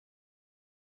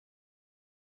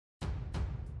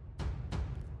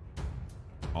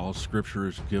All Scripture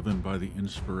is given by the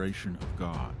inspiration of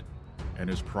God, and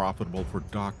is profitable for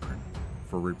doctrine,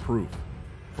 for reproof,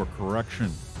 for correction,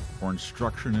 for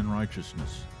instruction in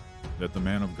righteousness, that the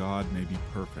man of God may be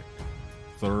perfect,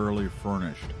 thoroughly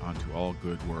furnished unto all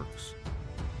good works.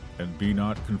 And be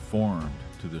not conformed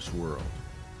to this world,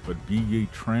 but be ye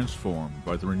transformed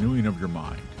by the renewing of your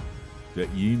mind, that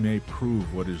ye may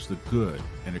prove what is the good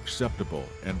and acceptable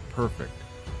and perfect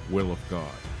will of God.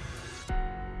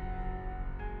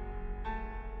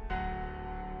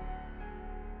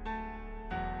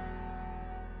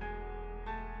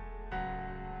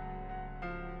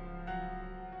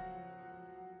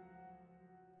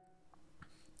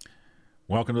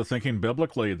 Welcome to Thinking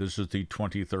Biblically. This is the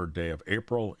 23rd day of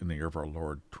April in the year of our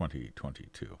Lord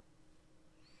 2022.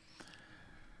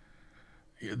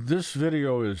 This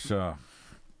video is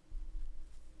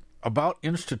about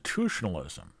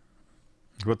institutionalism,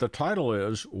 but the title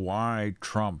is Why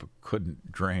Trump Couldn't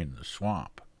Drain the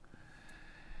Swamp.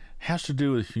 It has to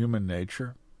do with human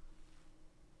nature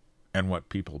and what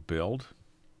people build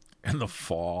and the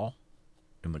fall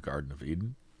in the Garden of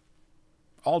Eden,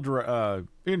 all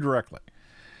indirectly.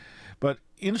 But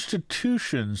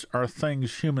institutions are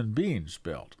things human beings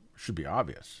build. Should be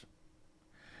obvious,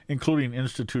 including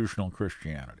institutional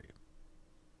Christianity,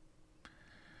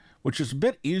 which is a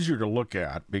bit easier to look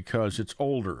at because it's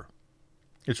older.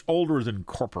 It's older than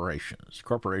corporations.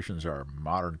 Corporations are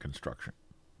modern construction,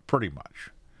 pretty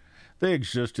much. They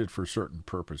existed for certain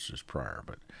purposes prior,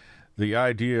 but the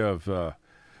idea of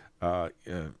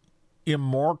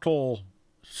immortal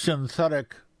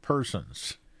synthetic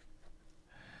persons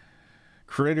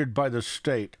created by the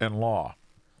state and law.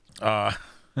 I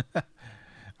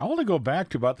want to go back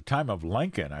to about the time of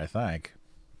Lincoln, I think.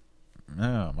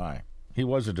 Oh, my. He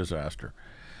was a disaster.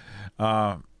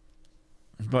 But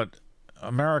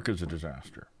America's a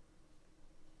disaster.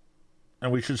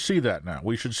 And we should see that now.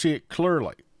 We should see it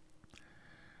clearly.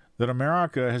 That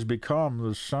America has become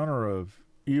the center of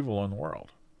evil in the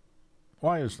world.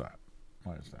 Why is that?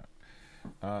 Why is that?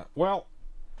 Well,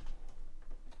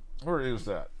 where is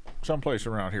that? Someplace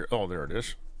around here. Oh, there it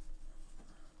is.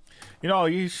 You know,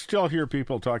 you still hear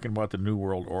people talking about the New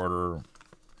World Order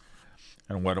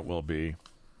and what it will be.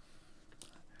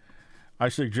 I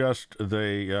suggest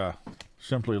they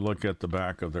simply look at the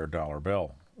back of their dollar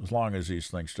bill, as long as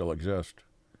these things still exist.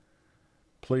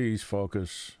 Please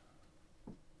focus.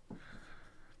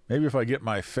 Maybe if I get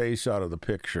my face out of the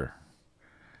picture.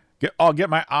 I'll get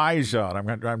my eyes out.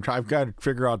 I've got to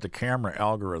figure out the camera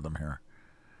algorithm here.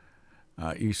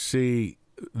 You see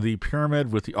the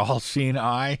pyramid with the all-seeing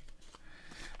eye?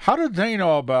 How did they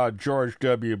know about George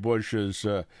W. Bush's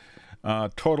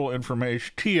total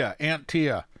information? TIA, Aunt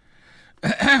TIA.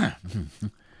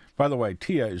 By the way,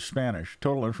 TIA is Spanish,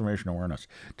 Total Information Awareness.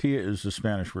 TIA is the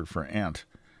Spanish word for aunt.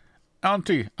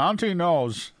 Auntie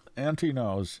knows. Auntie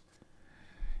knows.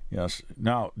 Yes.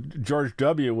 Now, George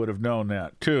W. would have known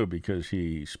that, too, because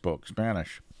he spoke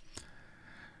Spanish,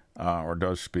 or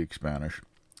does speak Spanish.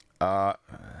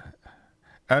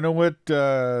 Anuit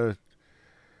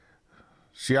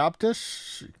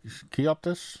Cioptis?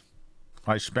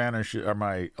 My Spanish, or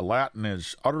my Latin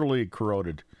is utterly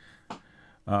corroded.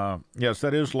 Yes,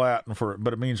 that is Latin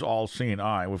but it means all-seeing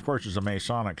eye. Of course, it's a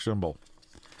Masonic symbol.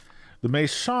 The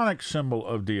Masonic symbol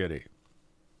of deity,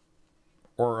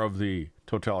 or of the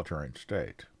totalitarian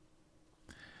state.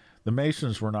 The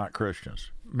Masons were not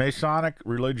Christians. Masonic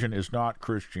religion is not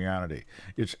Christianity.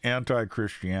 It's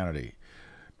anti-Christianity.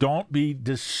 Don't be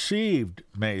deceived,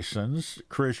 Masons,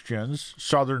 Christians,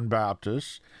 Southern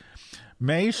Baptists.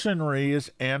 Masonry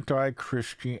is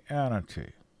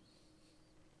anti-Christianity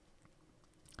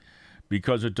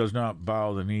because it does not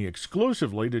bow the knee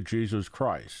exclusively to Jesus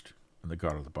Christ and the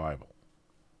God of the Bible.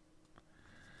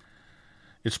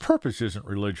 Its purpose isn't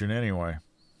religion anyway.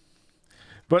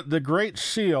 But the Great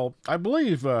Seal, I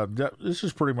believe that this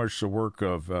is pretty much the work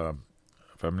of,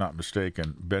 if I'm not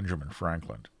mistaken, Benjamin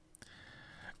Franklin.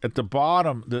 At the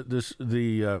bottom,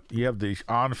 you have the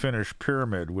unfinished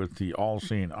pyramid with the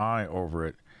all-seeing eye over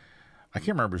it. I can't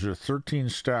remember, is there 13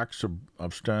 stacks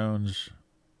of stones?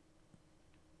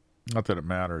 Not that it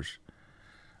matters.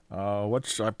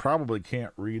 I probably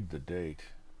can't read the date.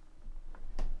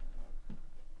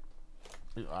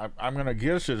 I'm going to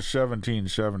guess it's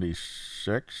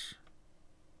 1776.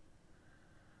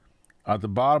 At the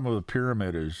bottom of the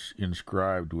pyramid is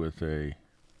inscribed with a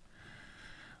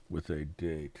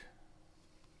date.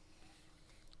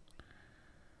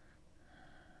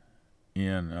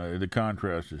 And the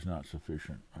contrast is not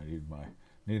sufficient. I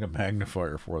need a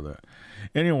magnifier for that.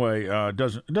 Anyway, it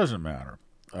doesn't matter.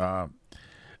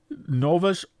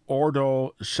 Novus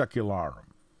Ordo Secularum.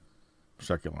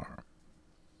 Secularum.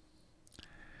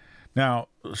 Now,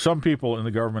 some people in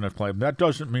the government have claimed that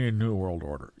doesn't mean New World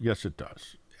Order. Yes, it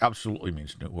does. Absolutely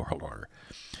means New World Order.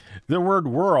 The word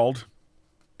world,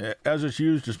 as it's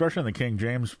used, especially in the King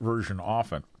James Version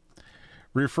often,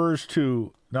 refers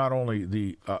to not only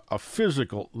the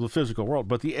physical world,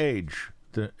 but the age.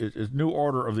 It's New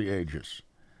Order of the Ages.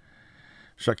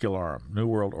 Secularum, New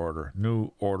World Order,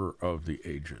 New Order of the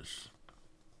Ages.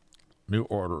 New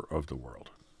Order of the World.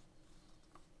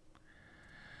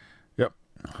 Yep.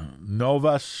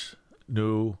 Novus,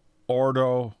 New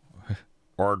Ordo,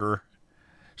 Order.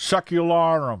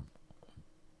 Secularum,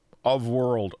 of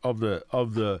world, of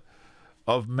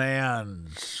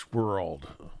man's world.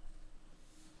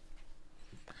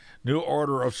 New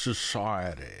order of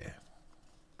society.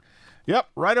 Yep,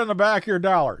 right on the back of your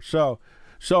dollar. So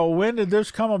when did this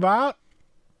come about?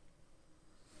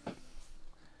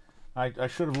 I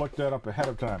should have looked that up ahead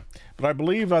of time. But I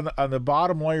believe on the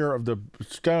bottom layer of the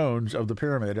stones of the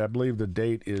pyramid, I believe the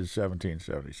date is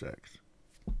 1776.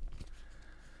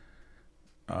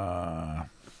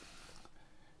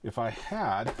 If I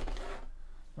had...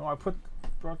 No, I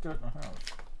brought that in the house.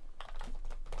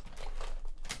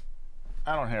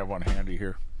 I don't have one handy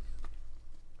here.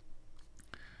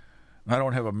 I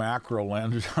don't have a macro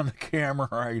lens on the camera.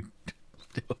 I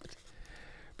do it.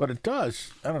 But it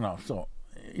does. I don't know. So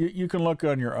you can look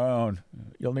on your own.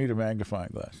 You'll need a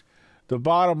magnifying glass. The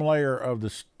bottom layer of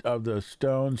the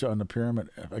stones on the pyramid,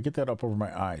 if I get that up over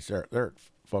my eyes, there it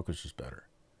focuses better.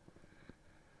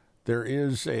 There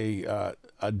is a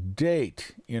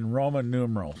date in Roman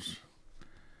numerals.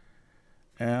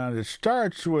 And it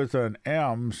starts with an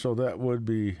M, so that would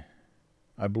be,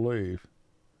 I believe,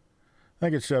 I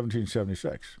think it's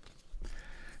 1776.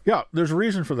 Yeah, there's a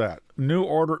reason for that. New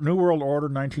World Order,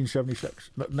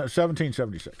 1776.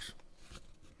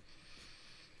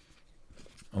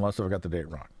 Unless I've got the date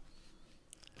wrong.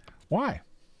 Why?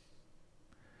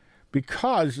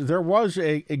 Because there was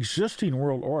a existing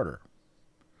world order.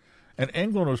 And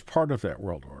England was part of that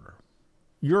world order.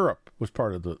 Europe was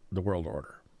part of the world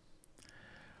order.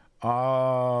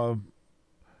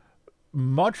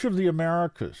 Much of the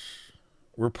Americas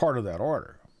were part of that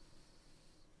order.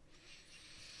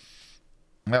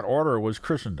 That order was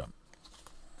Christendom.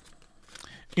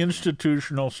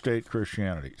 Institutional state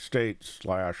Christianity. State /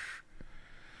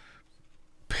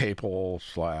 papal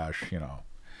 /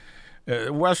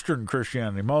 Western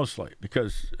Christianity mostly,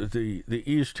 because the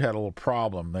East had a little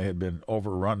problem. They had been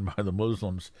overrun by the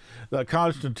Muslims.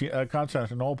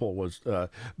 Constantinople was the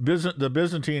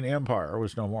Byzantine Empire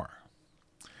was no more.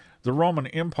 The Roman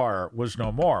Empire was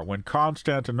no more. When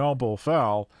Constantinople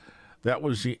fell, that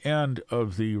was the end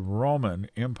of the Roman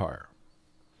Empire,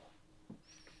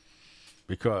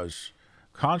 because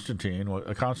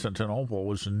Constantinople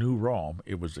was the new Rome.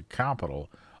 It was the capital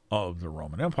of the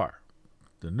Roman Empire.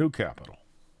 The new capital.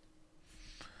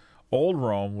 Old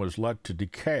Rome was let to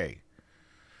decay.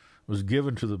 Was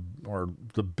given to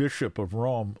the Bishop of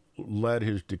Rome led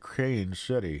his decaying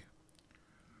city.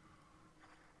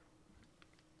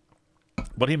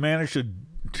 But he managed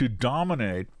to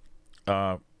dominate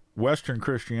Western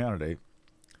Christianity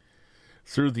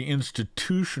through the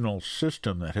institutional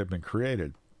system that had been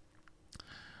created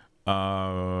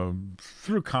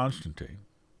through Constantine.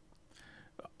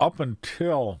 Up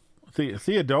until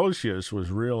Theodosius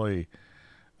was really,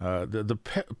 the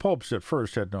popes at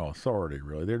first had no authority,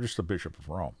 really. They're just the Bishop of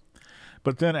Rome.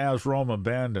 But then as the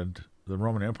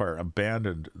Roman Empire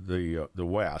abandoned the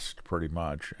West, pretty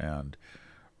much, and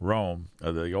Rome,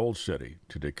 the old city,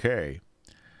 to decay,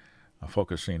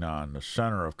 focusing on the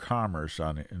center of commerce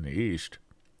in the East,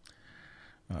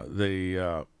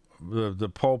 the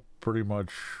Pope pretty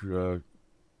much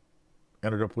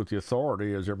ended up with the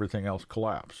authority as everything else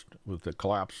collapsed. With the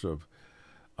collapse of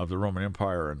the Roman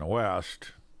Empire in the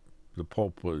West, the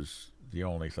Pope was the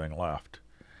only thing left.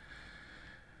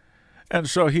 And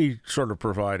so he sort of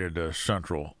provided a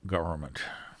central government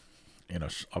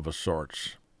of a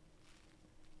sorts.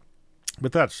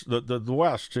 But that's the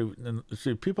West.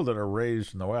 See, people that are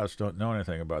raised in the West don't know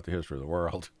anything about the history of the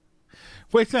world.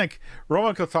 We think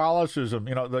Roman Catholicism,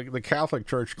 the Catholic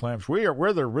Church claims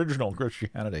we're the original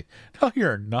Christianity. No,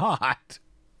 you're not.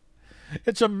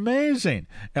 It's amazing.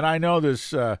 And I know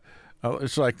this,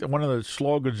 it's like one of the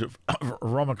slogans of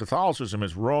Roman Catholicism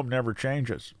is Rome never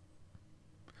changes.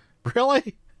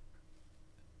 Really?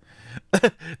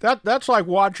 That's like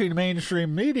watching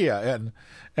mainstream media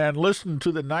and listening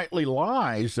to the nightly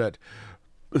lies that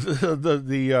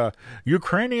the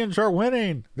Ukrainians are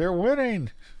winning. They're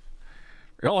winning.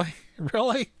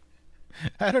 Really?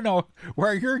 I don't know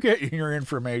where you're getting your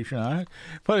information on it,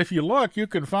 but if you look, you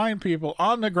can find people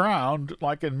on the ground,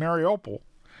 like in Mariupol,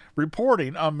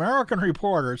 reporting, American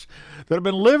reporters that have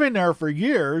been living there for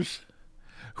years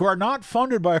who are not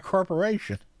funded by a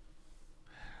corporation.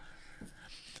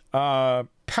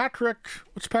 Patrick,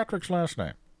 what's Patrick's last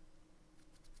name?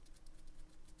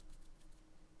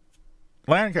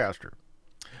 Lancaster.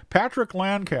 Patrick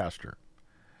Lancaster,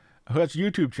 who has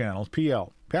YouTube channels,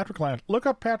 PL. Look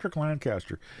up Patrick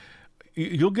Lancaster.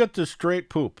 You'll get the straight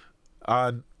poop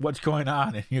on what's going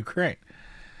on in Ukraine.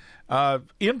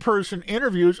 In-person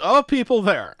interviews of people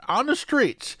there on the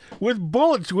streets with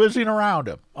bullets whizzing around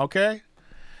him, okay?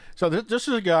 So this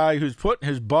is a guy who's putting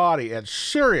his body at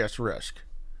serious risk.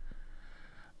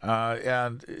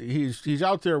 And he's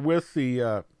out there with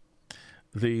the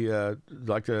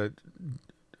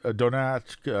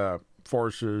Donetsk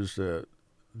forces,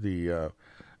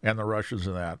 and the Russians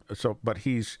and that. So, but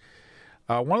he's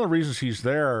one of the reasons he's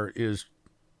there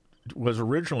was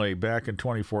originally back in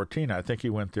 2014. I think he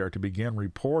went there to begin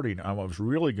reporting on what was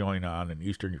really going on in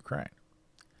eastern Ukraine.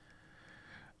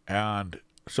 And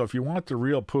so, if you want the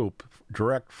real poop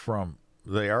direct from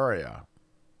the area,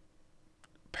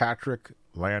 Patrick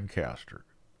Lancaster.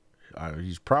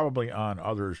 He's probably on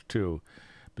others too,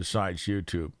 besides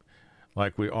YouTube.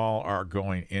 Like we all are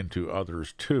going into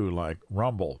others too, like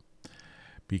Rumble,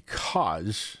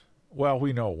 because, well,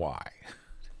 we know why.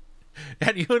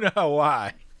 And you know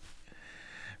why.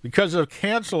 Because of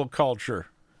cancel culture.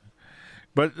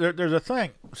 But there's a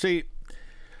thing. See,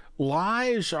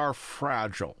 lies are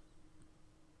fragile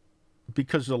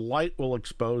because the light will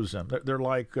expose them. They're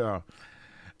like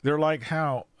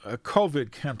how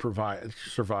COVID can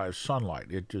survive sunlight.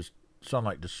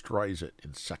 Sunlight destroys it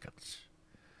in seconds.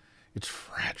 It's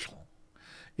fragile.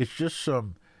 It's just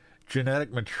some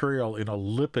genetic material in a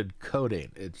lipid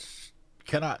coating. It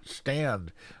cannot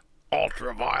stand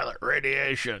ultraviolet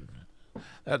radiation.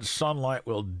 That sunlight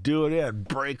will do it in,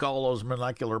 break all those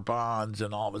molecular bonds,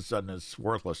 and all of a sudden it's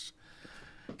worthless.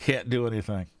 Can't do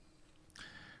anything.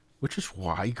 Which is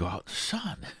why you go out in the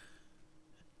sun.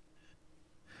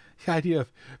 The idea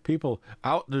of people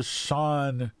out in the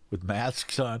sun with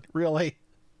masks on, really?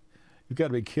 You've got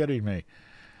to be kidding me.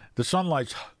 The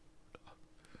sunlight's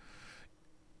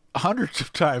hundreds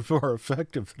of times more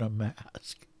effective than a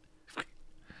mask.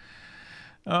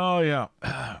 Oh, yeah.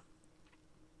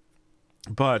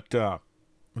 But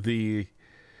see,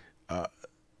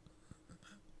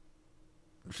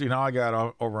 now I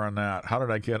got over on that. How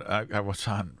did I get, I was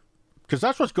on, because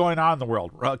that's what's going on in the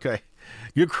world. Okay.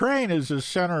 Ukraine is the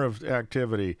center of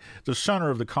activity, the center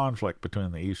of the conflict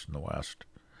between the East and the West.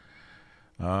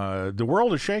 The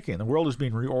world is shaking. The world is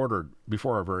being reordered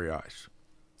before our very eyes.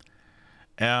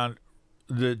 And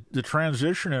the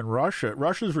transition in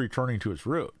Russia's returning to its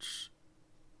roots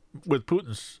with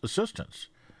Putin's assistance.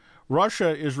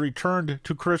 Russia is returned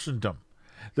to Christendom.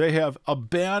 They have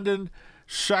abandoned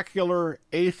secular,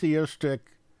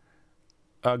 atheistic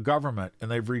government, and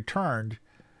they've returned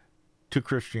to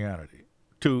Christianity,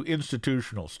 to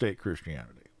institutional state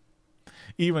Christianity.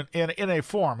 Even in a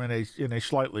form, in a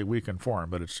slightly weakened form,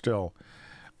 but it's still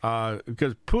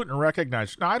because Putin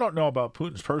recognized. Now I don't know about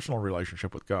Putin's personal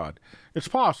relationship with God. It's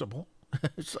possible.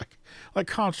 It's like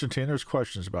Constantine. There's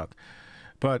questions about,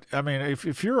 but I mean,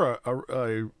 if you're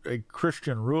a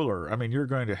Christian ruler, I mean, you're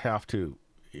going to have to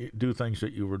do things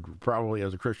that you would probably,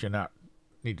 as a Christian, not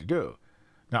need to do,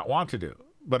 not want to do.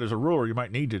 But as a ruler, you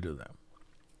might need to do them,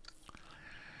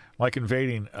 like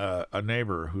invading a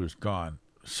neighbor who's gone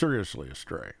seriously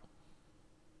astray.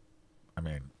 I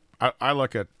mean, I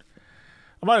look at,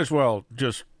 I might as well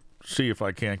just see if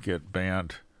I can't get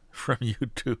banned from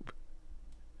YouTube.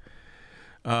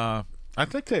 I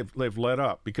think they've let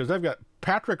up because they've got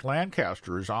Patrick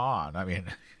Lancaster is on. I mean,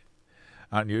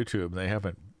 on YouTube, they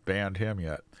haven't banned him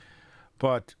yet.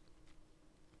 But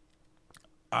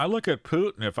I look at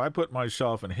Putin. If I put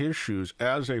myself in his shoes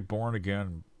as a born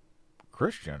again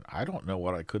Christian, I don't know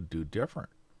what I could do different.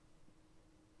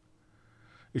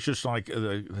 It's just like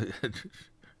the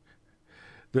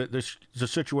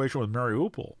situation with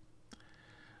Mariupol.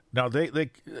 Now the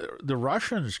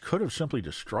Russians could have simply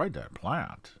destroyed that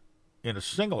plant in a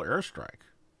single airstrike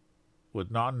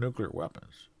with non-nuclear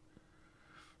weapons.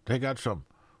 They got some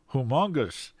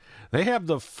humongous. They have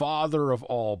the father of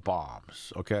all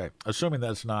bombs. Okay, assuming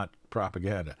that's not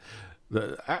propaganda.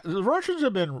 The Russians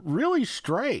have been really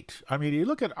straight. I mean, you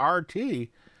look at RT.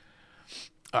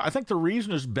 I think the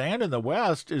reason it's banned in the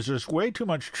West is there's way too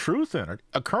much truth in it,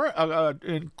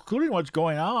 including what's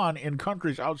going on in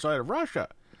countries outside of Russia.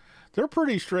 They're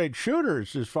pretty straight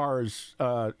shooters as far as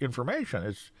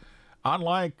information.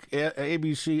 Unlike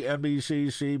ABC, NBC,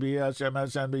 CBS,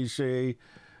 MSNBC,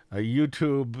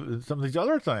 YouTube, some of these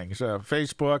other things,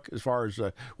 Facebook, as far as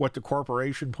what the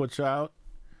corporation puts out.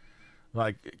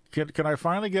 Like, can I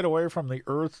finally get away from the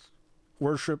earth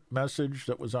worship message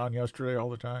that was on yesterday all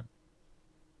the time?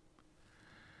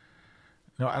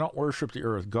 No, I don't worship the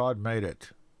earth. God made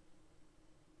it.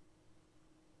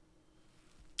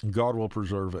 God will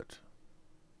preserve it.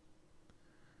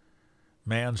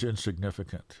 Man's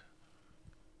insignificant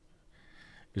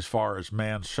as far as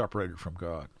man's separated from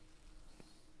God.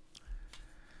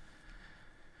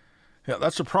 Yeah,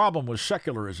 that's the problem with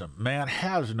secularism. Man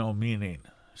has no meaning.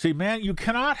 See, man, you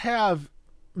cannot have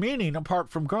meaning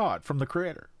apart from God, from the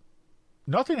Creator.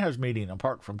 Nothing has meaning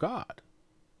apart from God.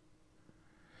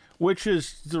 Which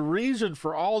is the reason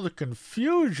for all the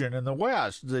confusion in the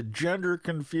West, the gender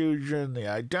confusion, the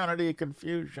identity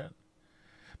confusion.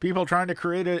 People trying to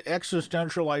create an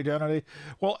existential identity.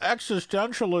 Well,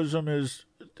 existentialism is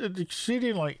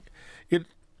exceedingly, it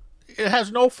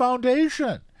has no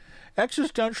foundation.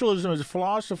 Existentialism is a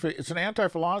philosophy, it's an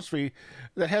anti-philosophy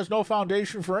that has no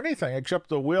foundation for anything except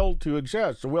the will to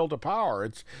exist, the will to power.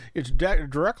 It's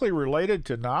directly related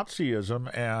to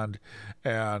Nazism and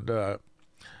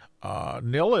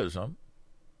nihilism.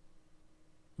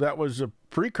 That was a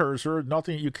precursor.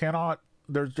 Nothing, you cannot,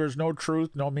 there's no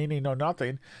truth, no meaning, no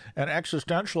nothing. And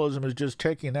existentialism is just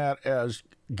taking that as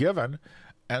given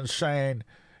and saying,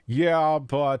 yeah,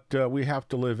 but we have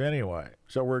to live anyway.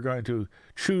 So we're going to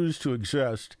choose to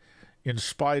exist in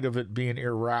spite of it being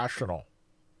irrational.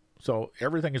 So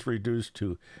everything is reduced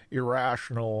to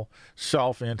irrational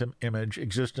self-image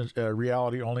existence.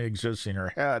 Reality only exists in your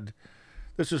head.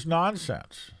 This is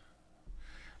nonsense.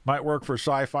 Might work for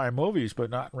sci-fi movies, but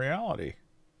not in reality.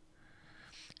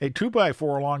 A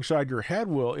 2x4 alongside your head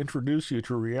will introduce you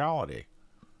to reality.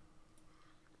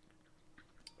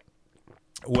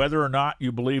 Whether or not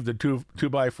you believe the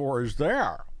 2x4 is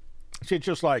there. See, it's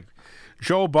just like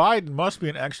Joe Biden must be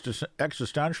an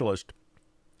existentialist.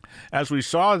 As we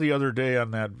saw the other day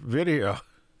on that video,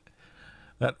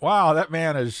 that, wow, that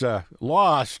man is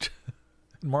lost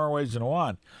in more ways than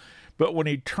one. But when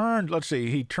he turned, let's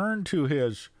see, he turned to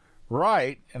his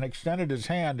right and extended his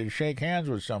hand to shake hands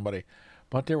with somebody,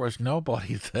 but there was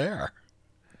nobody there.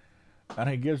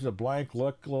 And he gives a blank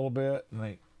look a little bit,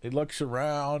 and he looks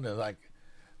around and like,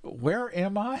 where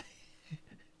am I?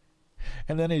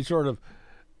 And then he sort of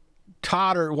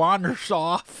wanders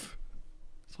off.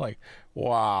 It's like,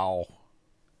 wow.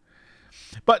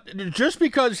 But just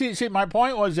because see, my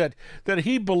point was that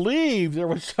he believed there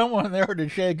was someone there to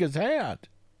shake his hand.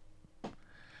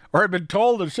 Or had been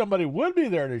told that somebody would be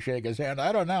there to shake his hand.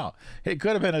 I don't know. It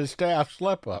could have been a staff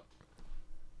slip-up.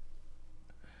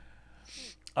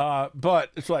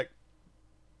 But it's like,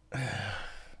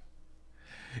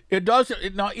 it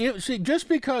doesn't. See, just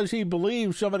because he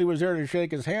believed somebody was there to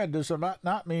shake his hand does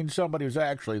not mean somebody was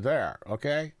actually there.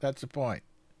 Okay, that's the point.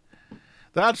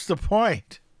 That's the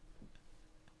point.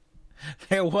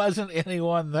 There wasn't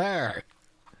anyone there.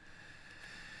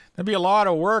 There'd be a lot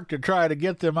of work to try to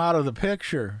get them out of the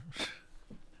picture.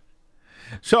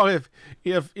 So if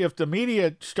the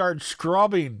media starts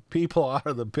scrubbing people out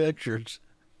of the pictures,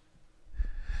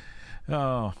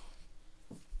 oh.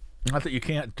 Not that you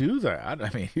can't do that.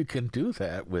 I mean, you can do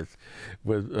that with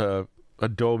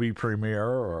Adobe Premiere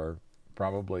or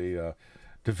probably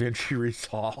DaVinci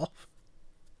Resolve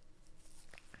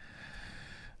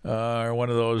or one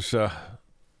of those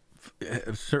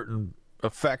certain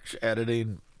effects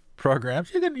editing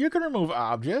programs. You can remove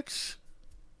objects,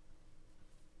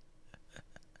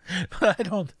 but I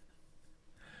don't.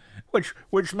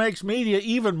 Which makes media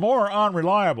even more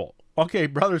unreliable. Okay,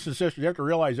 brothers and sisters, you have to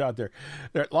realize out there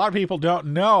that a lot of people don't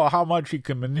know how much you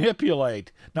can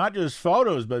manipulate, not just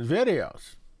photos, but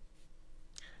videos.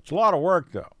 It's a lot of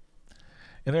work, though.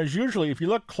 And there's usually, if you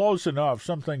look close enough,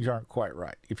 some things aren't quite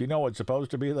right. If you know what's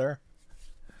supposed to be there,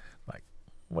 like,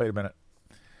 wait a minute.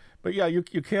 But yeah, you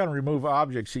can remove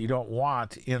objects that you don't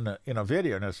want in a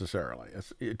video necessarily,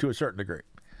 to a certain degree.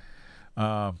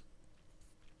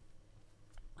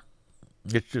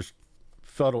 It's just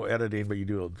photo editing, but you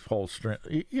do a whole string.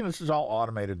 You know, this is all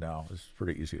automated now. It's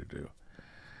pretty easy to do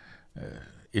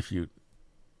if you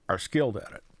are skilled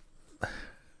at it.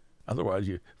 Otherwise,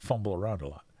 you fumble around a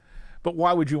lot. But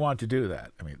why would you want to do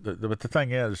that? I mean, but the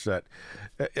thing is that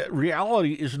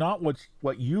reality is not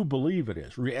what you believe it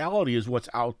is. Reality is what's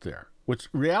out there.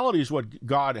 Reality is what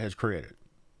God has created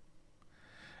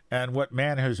and what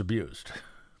man has abused.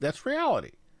 That's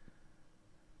reality.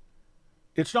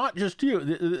 It's not just you.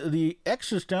 The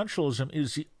existentialism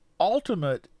is the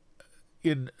ultimate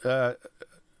in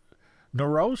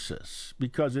neurosis,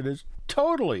 because it is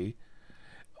totally,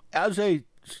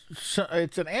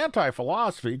 it's an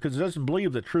anti-philosophy because it doesn't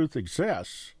believe that truth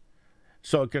exists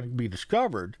so it can be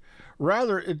discovered.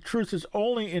 Rather, truth is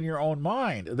only in your own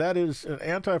mind. That is an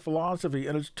anti-philosophy,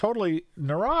 and it's totally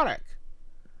neurotic,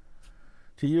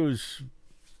 to use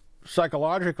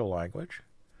psychological language,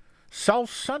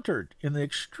 self-centered in the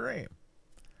extreme.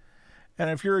 And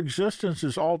if your existence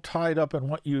is all tied up in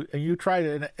what you try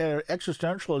to,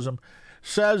 existentialism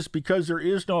says because there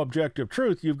is no objective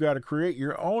truth, you've got to create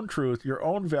your own truth, your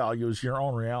own values, your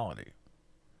own reality.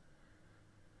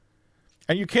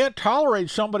 And you can't tolerate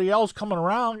somebody else coming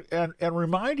around and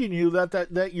reminding you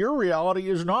that your reality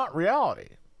is not reality.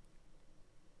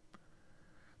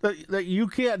 That you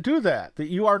can't do that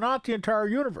you are not the entire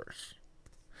universe,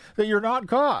 that you're not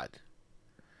God.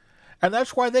 And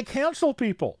that's why they cancel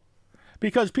people,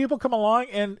 because people come along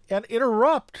and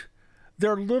interrupt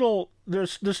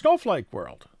the snowflake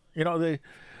world,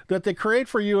 that they create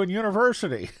for you in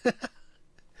university.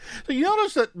 So you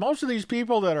notice that most of these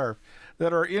people that are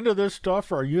into this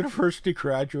stuff are university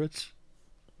graduates.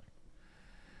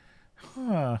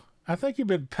 I think you've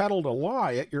been peddled a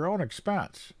lie at your own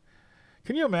expense.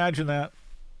 Can you imagine that?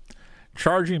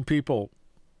 Charging people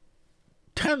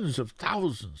tens of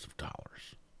thousands of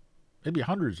dollars, maybe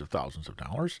hundreds of thousands of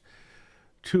dollars,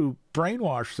 to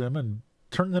brainwash them and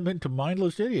turn them into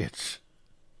mindless idiots.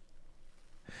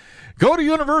 Go to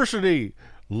university,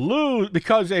 lose,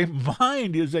 because a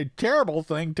mind is a terrible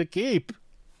thing to keep.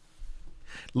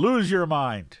 Lose your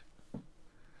mind.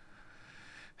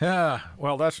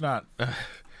 Well, that's not...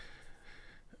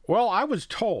 well, I was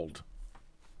told,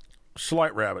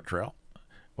 slight rabbit trail,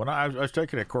 when I was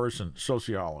taking a course in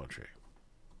sociology.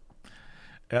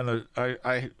 And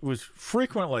I was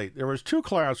frequently... There was two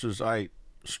classes I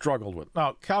struggled with.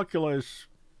 Now, calculus,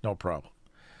 no problem.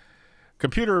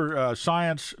 Computer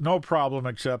science, no problem,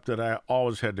 except that I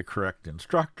always had to correct the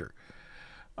instructor.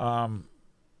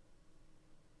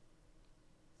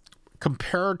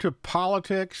 Comparative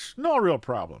politics, no real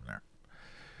problem there.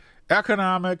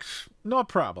 Economics, no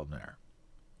problem there.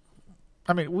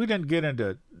 I mean, I didn't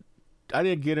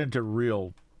get into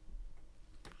real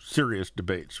serious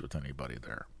debates with anybody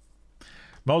there.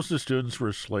 Most of the students were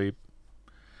asleep,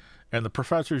 and the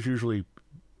professors usually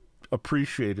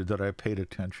appreciated that I paid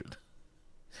attention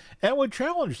and would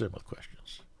challenge them with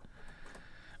questions,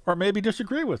 or maybe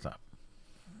disagree with them,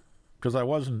 because I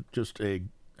wasn't just a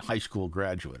high school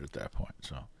graduate at that point,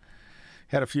 so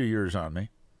had a few years on me.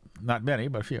 Not many,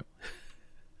 but a few.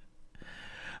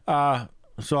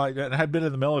 So I had been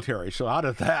in the military, so out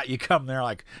of that you come there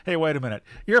like, hey, wait a minute,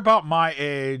 you're about my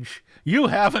age, you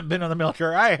haven't been in the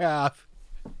military, I have.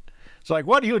 It's like,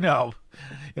 what do you know?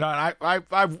 And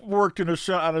I've worked on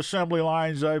assembly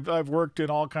lines. I've worked in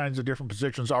all kinds of different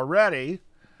positions already,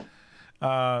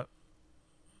 and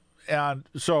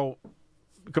so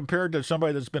compared to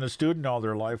somebody that's been a student all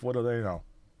their life, what do they know?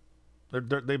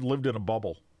 They've lived in a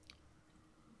bubble.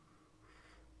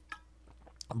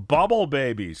 Bubble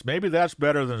babies. Maybe that's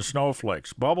better than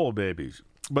snowflakes. Bubble babies.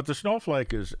 But the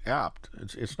snowflake is apt.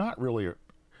 It's not really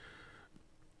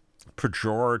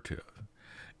pejorative.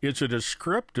 It's a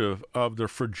descriptive of the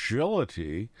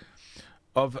fragility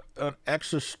of an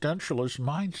existentialist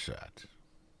mindset.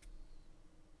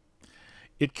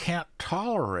 It can't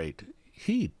tolerate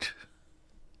heat.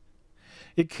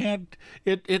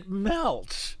 It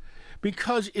melts.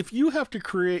 Because if you have to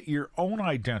create your own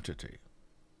identity,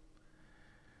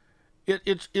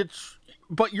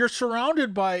 but you're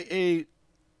surrounded by a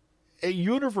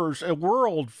universe, a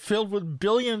world filled with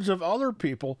billions of other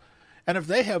people, and if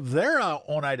they have their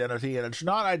own identity and it's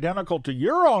not identical to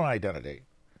your own identity,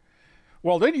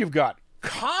 well, then you've got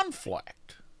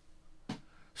conflict,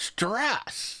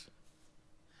 stress.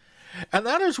 And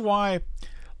that is why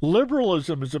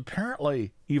liberalism has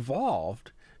apparently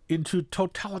evolved into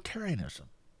totalitarianism.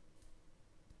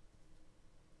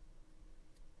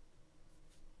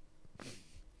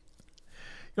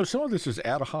 Some of this is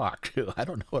ad hoc, too. I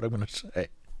don't know what I'm going to say.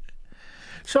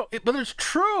 But it's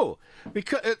true.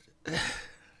 Because,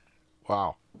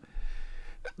 wow.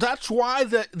 That's why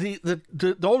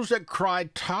those that cry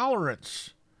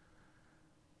tolerance,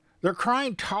 they're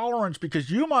crying tolerance because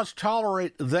you must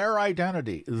tolerate their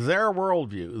identity, their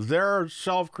worldview, their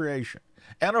self-creation,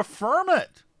 and affirm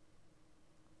it.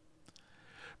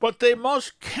 But they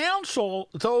must cancel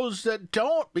those that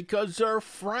don't because they're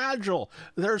fragile.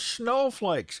 They're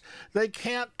snowflakes. They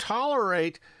can't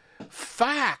tolerate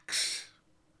facts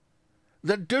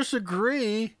that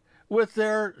disagree with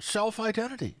their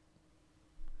self-identity,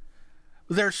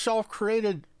 their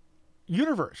self-created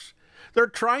universe. They're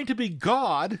trying to be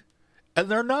God, And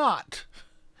they're not.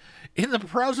 In the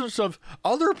presence of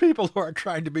other people who are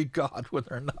trying to be God when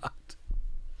they're not.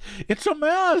 It's a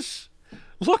mess.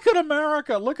 Look at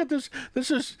America. Look at this.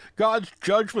 This is God's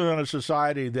judgment on a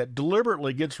society that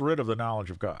deliberately gets rid of the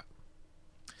knowledge of God,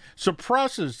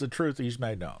 suppresses the truth he's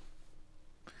made known.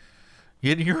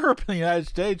 In Europe and the United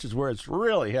States is where it's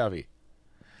really heavy.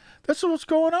 That's what's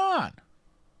going on.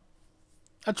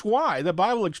 That's why. The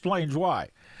Bible explains why.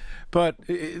 But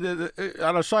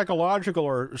on a psychological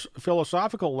or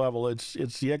philosophical level, it's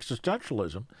the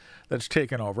existentialism that's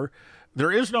taken over.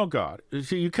 There is no God.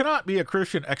 See, you cannot be a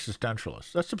Christian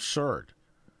existentialist. That's absurd.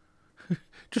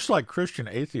 Just like Christian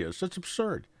atheists, that's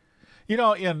absurd. You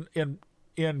know,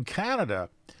 in Canada,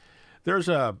 there's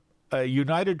a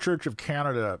United Church of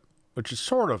Canada, which is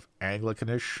sort of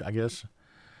Anglicanish, I guess,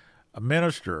 a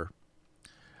minister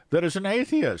that is an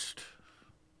atheist.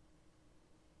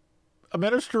 A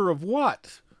minister of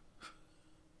what?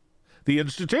 The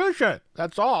institution.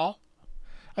 That's all.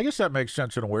 I guess that makes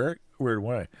sense in a weird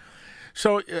way.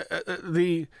 So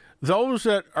those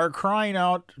that are crying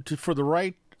out for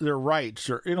their rights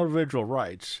or individual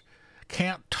rights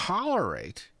can't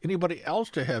tolerate anybody else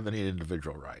to have any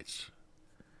individual rights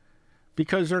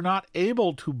because they're not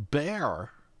able to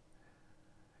bear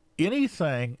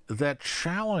anything that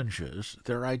challenges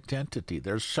their identity,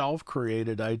 their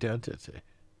self-created identity.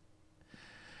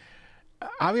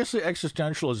 Obviously,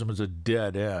 existentialism is a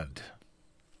dead end.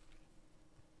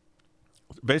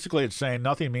 Basically, it's saying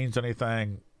nothing means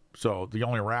anything, so the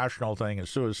only rational thing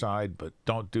is suicide, but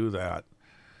don't do that.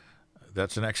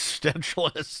 That's an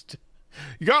existentialist.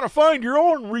 You got to find your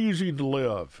own reason to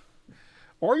live.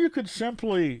 Or you could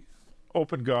simply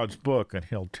open God's book, and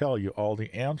he'll tell you all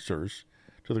the answers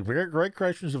to the great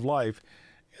questions of life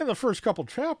in the first couple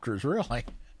chapters, really.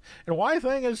 And why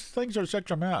things are such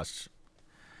a mess.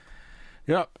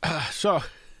 Yep. So,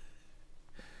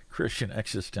 Christian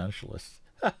existentialists.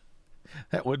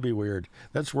 That would be weird.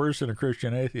 That's worse than a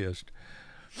Christian atheist.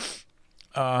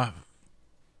 There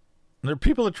are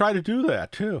people that try to do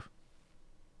that, too.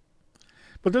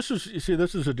 But this is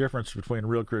a difference between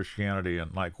real Christianity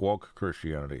and, like, woke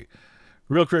Christianity.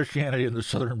 Real Christianity in the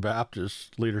Southern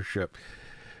Baptist leadership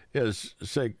is,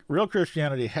 say, real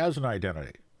Christianity has an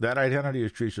identity. That identity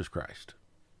is Jesus Christ.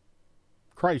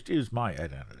 Christ is my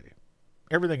identity.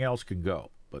 Everything else can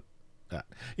go, but that.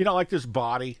 You know, like this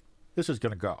body, this is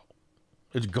going to go.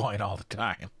 It's going all the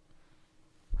time.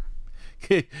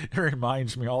 It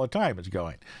reminds me all the time it's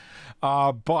going.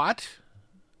 But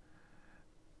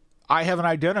I have an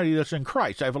identity that's in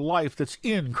Christ. I have a life that's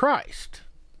in Christ.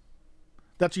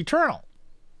 That's eternal.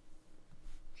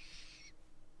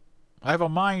 I have a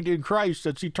mind in Christ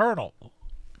that's eternal.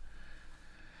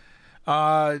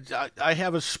 I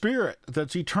have a spirit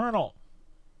that's eternal,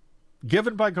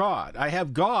 given by God. I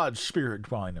have God's Spirit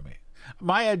dwelling in me.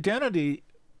 My identity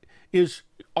is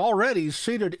already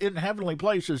seated in heavenly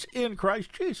places in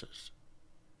Christ Jesus.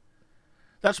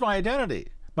 That's my identity.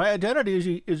 My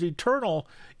identity is eternal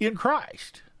in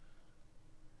Christ.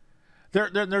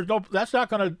 There's no. That's not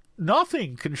going to.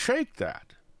 Nothing can shake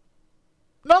that.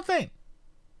 Nothing.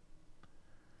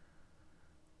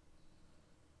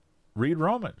 Read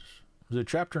Romans. Is it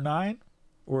chapter 9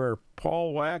 where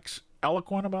Paul waxes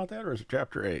eloquent about that, or is it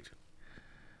chapter 8?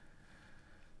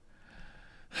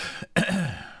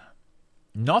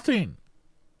 Nothing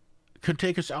can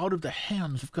take us out of the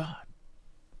hands of God.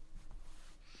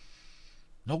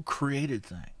 No created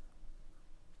thing.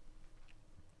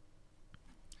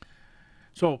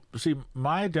 So, see,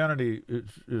 my identity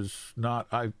is not...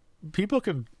 People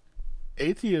can...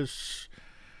 Atheists,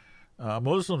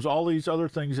 Muslims, all these other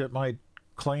things that might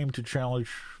claim to challenge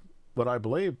what I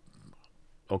believe,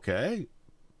 okay.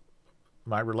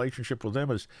 My relationship with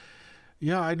them is,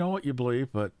 yeah, I know what you believe,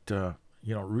 but,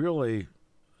 really,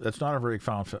 that's not a very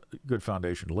good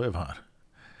foundation to live on.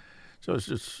 So it's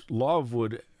just love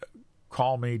would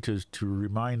call me to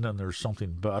remind them there's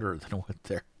something better than what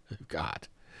they've got.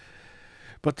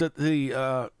 But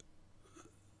the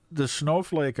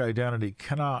snowflake identity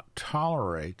cannot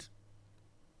tolerate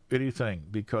anything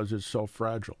because it's so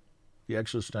fragile. The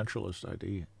existentialist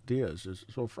ideas is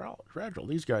so fragile.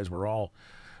 These guys were all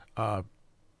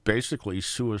basically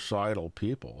suicidal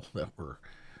people that were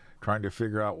trying to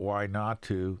figure out why not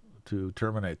to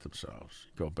terminate themselves.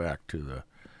 Go back to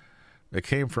they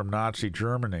came from Nazi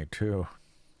Germany too.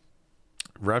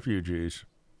 Refugees.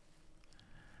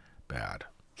 Bad.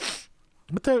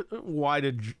 But why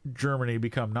did Germany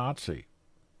become Nazi?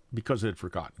 Because it had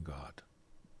forgotten God.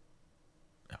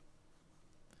 Yeah.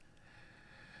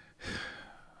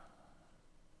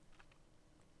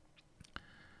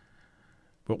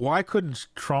 But why couldn't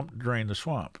Trump drain the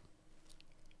swamp?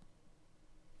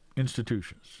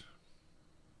 institutions.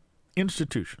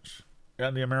 Institutions.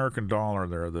 And the American dollar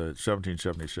there, the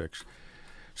 1776.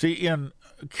 See, in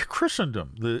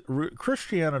Christendom,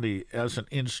 Christianity as an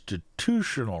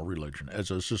institutional religion,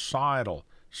 as a societal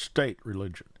state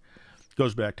religion,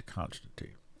 goes back to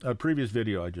Constantine. A previous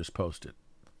video I just posted.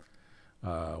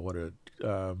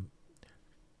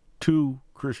 Two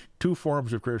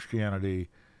forms of Christianity,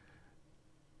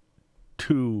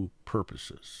 two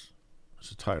purposes. That's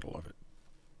the title of it.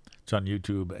 It's on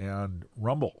YouTube and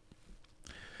Rumble.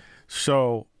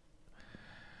 So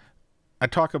I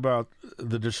talk about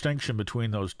the distinction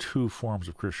between those two forms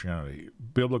of Christianity,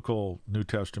 biblical New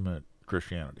Testament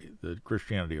Christianity, the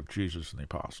Christianity of Jesus and the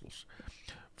apostles,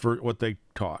 for what they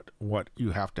taught, what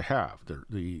you have to have,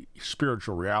 the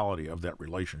spiritual reality of that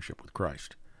relationship with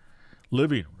Christ,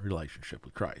 living relationship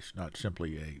with Christ, not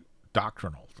simply a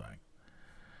doctrinal thing,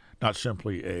 not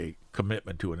simply a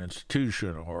commitment to an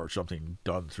institution or something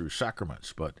done through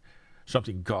sacraments, but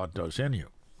something God does in you,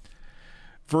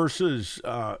 versus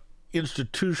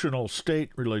institutional state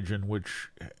religion, which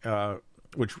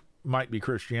might be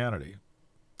Christianity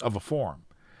of a form,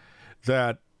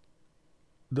 that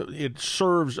it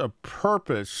serves a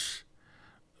purpose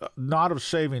not of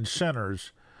saving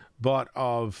sinners, but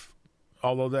of,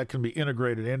 although that can be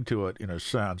integrated into it in a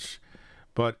sense,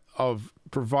 but of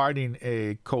providing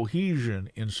a cohesion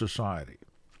in society.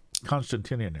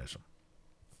 Constantinianism.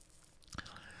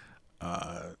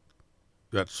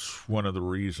 That's one of the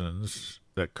reasons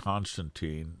that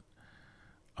Constantine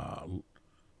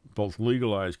both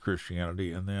legalized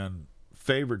Christianity and then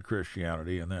favored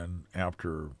Christianity, and then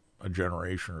after a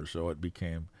generation or so, it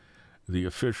became the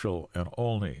official and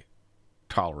only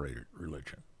tolerated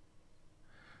religion.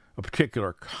 A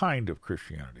particular kind of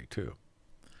Christianity, too.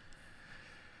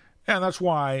 And that's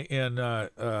why in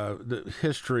the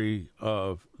history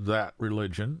of that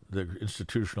religion, the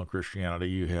institutional Christianity,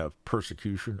 you have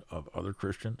persecution of other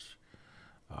Christians,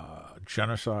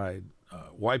 genocide,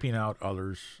 wiping out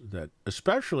others, that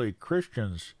especially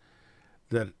Christians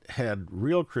that had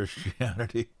real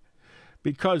Christianity,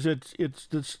 because it's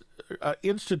this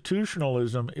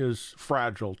institutionalism is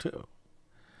fragile too,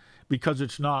 because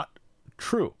it's not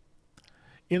true.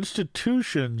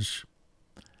 Institutions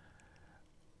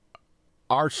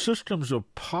are systems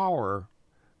of power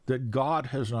that God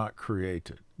has not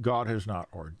created, God has not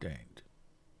ordained.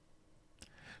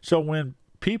 So when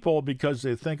people, because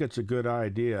they think it's a good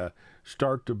idea,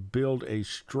 start to build a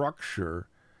structure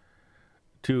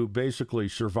to basically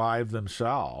survive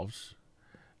themselves,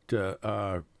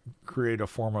 to create a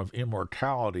form of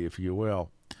immortality, if you will,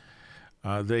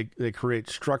 they create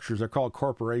structures. They're called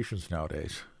corporations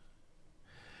nowadays,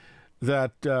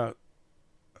 that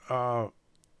are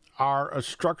a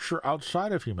structure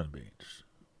outside of human beings,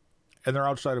 and they're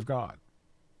outside of God.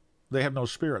 They have no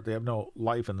spirit. They have no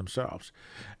life in themselves.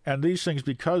 And these things,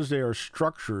 because they are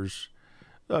structures,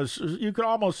 you could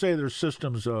almost say they're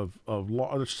systems of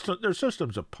law. They're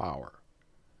systems of power.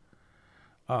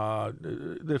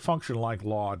 They function like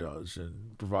law does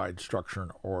and provide structure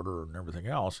and order and everything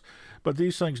else. But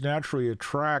these things naturally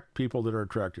attract people that are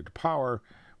attracted to power,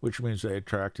 which means they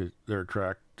attract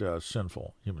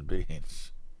sinful human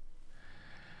beings.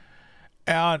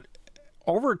 And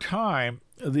over time,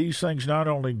 these things not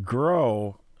only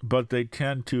grow, but they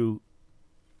tend to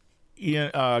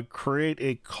create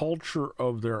a culture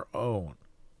of their own.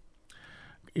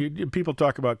 People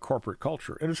talk about corporate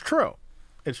culture, and it's true.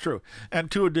 It's true. And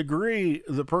to a degree,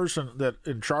 the person that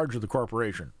in charge of the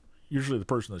corporation, usually the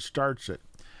person that starts it,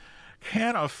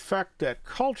 can affect that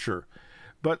culture.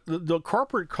 But the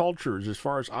corporate cultures, as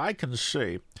far as I can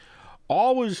see,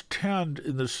 always tend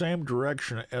in the same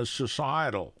direction as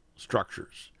societal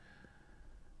structures,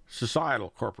 societal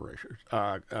corporations,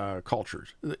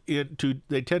 cultures.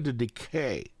 They tend to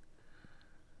decay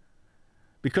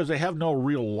because they have no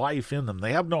real life in them.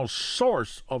 They have no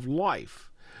source of life,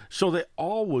 so they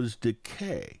always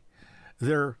decay.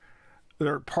 They're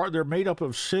made up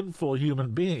of sinful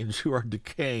human beings who are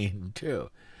decaying too.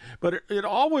 But it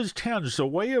always tends, the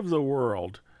way of the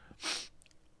world,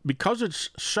 because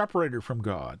it's separated from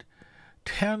God,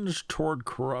 tends toward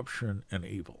corruption and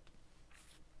evil.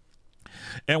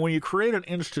 And when you create an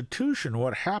institution,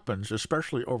 what happens,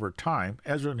 especially over time,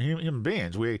 as in human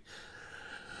beings, we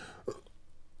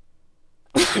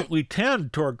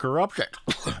tend toward corruption.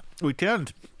 We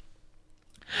tend,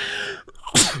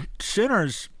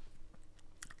 sinners,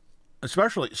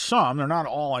 especially some, they're not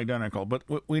all identical, but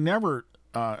we never,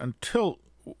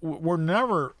 we're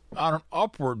never on an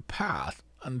upward path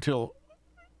until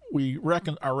we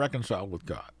are reconciled with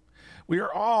God. We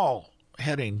are all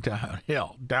heading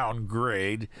downhill,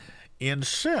 downgrade in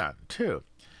sin, too.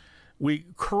 we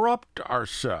corrupt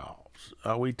ourselves.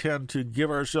 We tend to give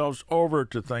ourselves over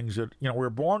to things that, we're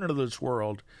born into this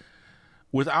world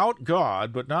without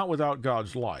God, but not without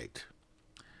God's light.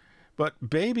 But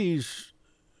babies,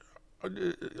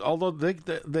 although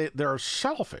they're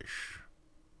selfish,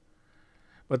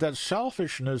 but that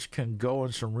selfishness can go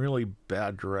in some really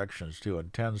bad directions too,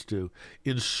 and tends to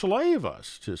enslave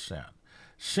us to sin.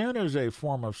 Sin is a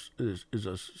form of is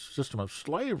a system of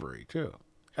slavery too,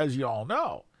 as you all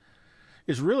know.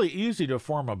 It's really easy to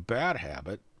form a bad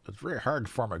habit. It's very hard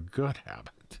to form a good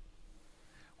habit.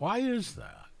 Why is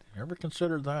that? You ever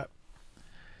considered that?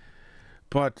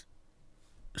 But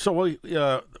so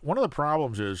one of the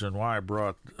problems is, and why I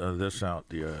brought this out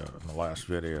in the last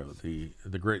video,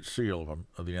 the Great Seal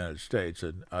of the United States,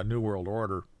 a New World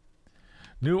Order,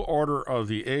 New Order of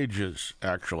the Ages,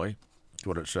 actually, is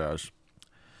what it says,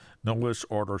 Novus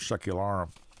Ordo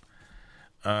Secularum,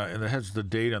 and it has the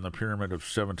date on the pyramid of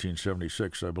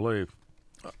 1776, I believe,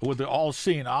 with the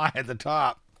all-seeing eye at the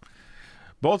top.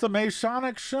 Both a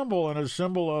Masonic symbol and a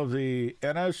symbol of the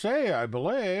NSA, I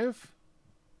believe.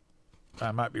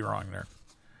 I might be wrong there.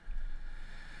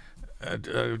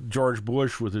 George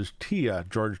Bush with his TIA,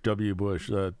 George W. Bush,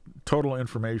 Total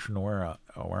Information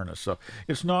Awareness. So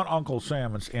it's not Uncle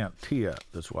Sam, it's Aunt Tia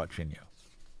that's watching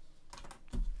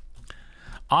you.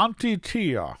 Auntie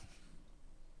Tia.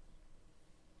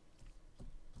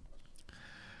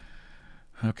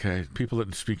 Okay, people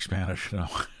that speak Spanish know.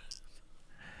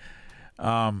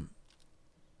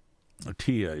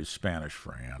 Tia is Spanish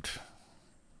for aunt.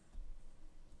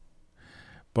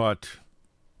 But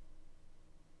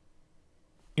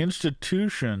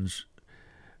institutions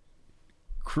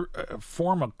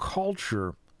form a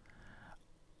culture,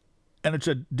 and it's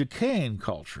a decaying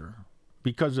culture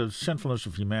because of sinfulness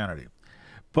of humanity.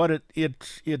 But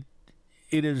it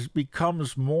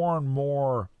becomes more and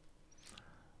more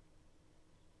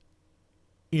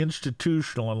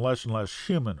institutional and less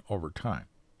human over time.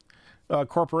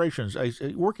 Corporations,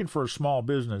 working for a small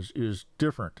business is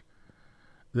different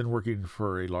than working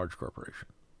for a large corporation.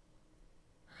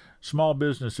 Small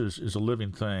business is a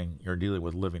living thing. You're dealing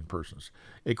with living persons.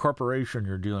 A corporation,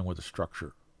 you're dealing with a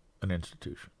structure, an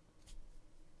institution.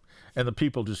 And the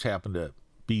people just happen to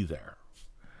be there.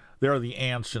 They're the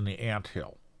ants in the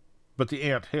anthill. But the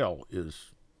anthill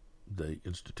is the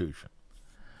institution.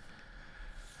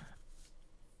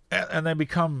 And they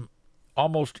become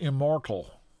almost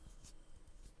immortal,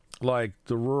 like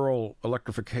the Rural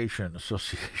Electrification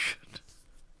Association.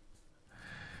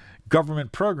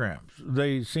 Government programs,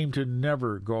 they seem to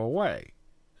never go away.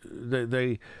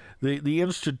 The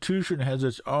institution has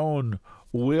its own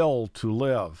will to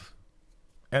live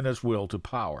and its will to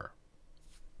power.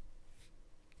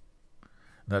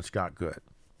 That's not good.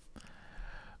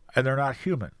 And they're not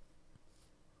human.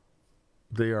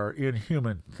 They are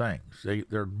inhuman things.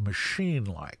 They're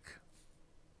machine-like.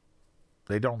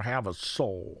 They don't have a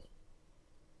soul.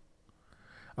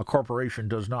 A corporation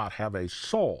does not have a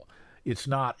soul. It's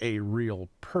not a real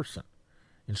person,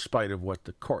 in spite of what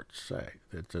the courts say.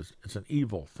 It's an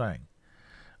evil thing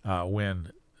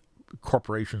when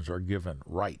corporations are given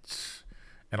rights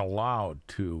and allowed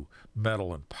to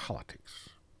meddle in politics.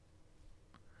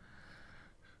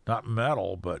 Not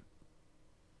meddle, but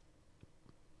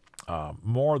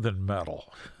more than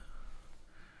meddle.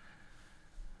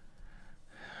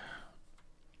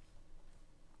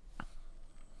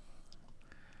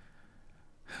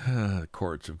 The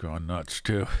courts have gone nuts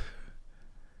too.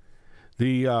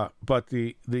 But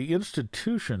the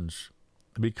institutions,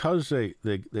 because they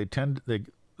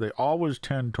always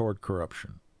tend toward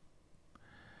corruption,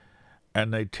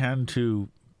 and they tend to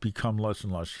become less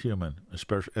and less human,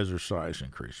 especially as their size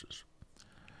increases,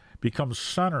 become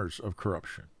centers of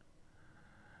corruption,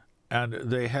 and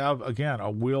they have again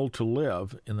a will to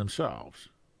live in themselves.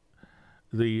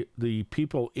 The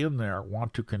people in there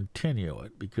want to continue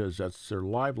it because that's their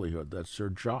livelihood, that's their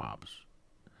jobs.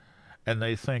 And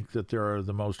they think that they're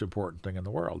the most important thing in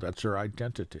the world. That's their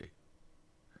identity.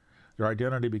 Their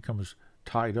identity becomes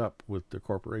tied up with the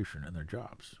corporation and their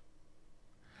jobs.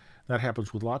 That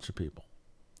happens with lots of people.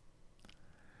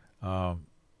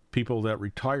 People that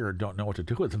retire don't know what to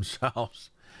do with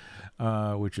themselves,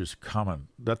 which is common.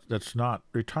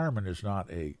 Retirement is not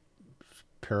a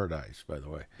paradise, by the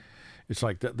way. It's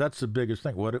like that's the biggest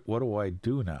thing. What do I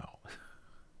do now?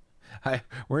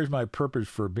 Where's my purpose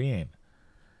for being?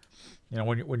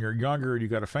 When you're younger and you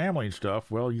got a family and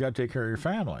stuff, well, you got to take care of your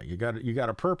family. You got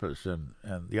a purpose, and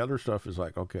the other stuff is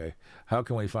like, okay, how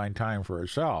can we find time for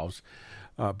ourselves?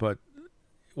 But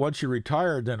once you're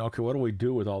retired, then okay, what do we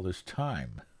do with all this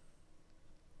time?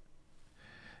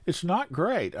 It's not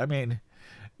great. I mean,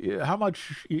 how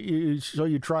much so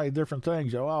you try different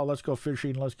things. Oh, let's go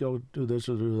fishing, let's go do this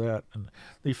or do that, and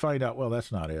you find out, well,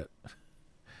 that's not it.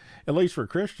 At least for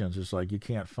Christians, it's like you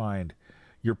can't find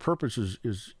your purpose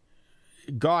is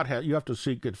God. You have to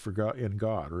seek it for God, in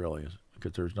God, really,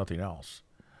 because there's nothing else.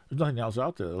 There's nothing else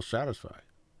out there that'll satisfy.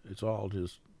 It's all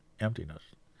just emptiness,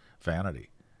 vanity,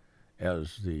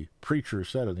 as the preacher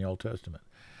said in the Old Testament.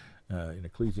 In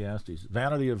Ecclesiastes,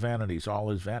 vanity of vanities,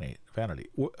 all is vanity,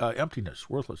 emptiness,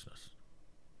 worthlessness,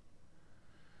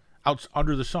 out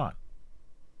under the sun.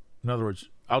 In other words,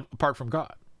 apart from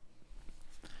God.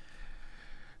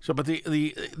 So, but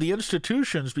the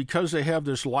institutions, because they have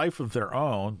this life of their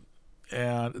own,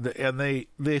 and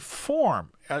they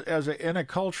form in a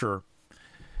culture.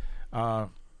 I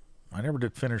never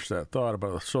did finish that thought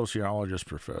about a sociologist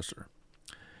professor.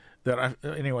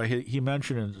 Anyway, he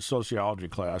mentioned in the sociology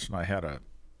class, and I had a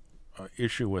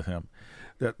issue with him,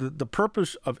 that the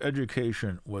purpose of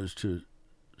education was to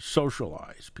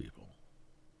socialize people.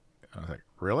 And I think,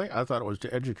 really? I thought it was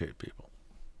to educate people.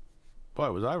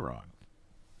 Boy, was I wrong.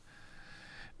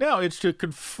 No, it's to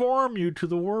conform you to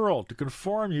the world, to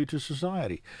conform you to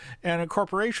society. And in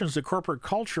corporations, the corporate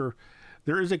culture,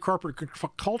 there is a corporate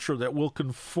culture that will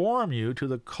conform you to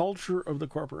the culture of the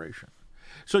corporation.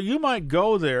 So you might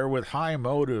go there with high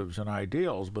motives and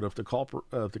ideals, but if the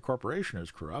corporation is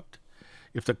corrupt,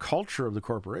 if the culture of the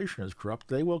corporation is corrupt,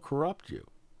 they will corrupt you.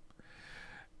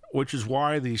 Which is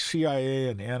why the CIA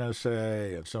and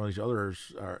NSA and some of these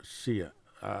others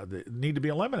they need to be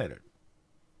eliminated.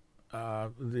 The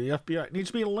FBI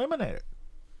needs to be eliminated.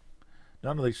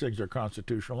 None of these things are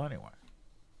constitutional anyway.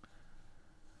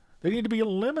 They need to be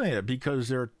eliminated because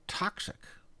they're toxic.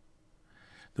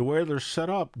 The way they're set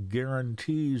up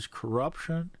guarantees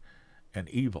corruption and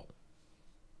evil.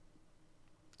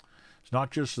 It's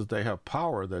not just that they have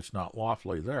power that's not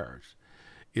lawfully theirs.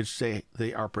 It's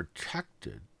they are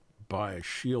protected by a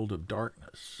shield of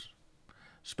darkness,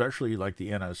 especially like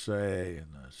the NSA and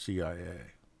the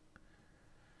CIA.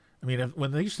 I mean,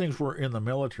 when these things were in the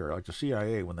military, like the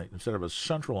CIA, instead of a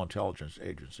central intelligence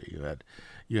agency,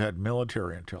 you had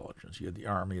military intelligence, you had the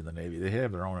Army and the Navy. They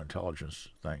have their own intelligence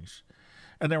things.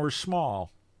 And they were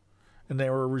small, and they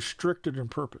were restricted in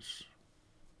purpose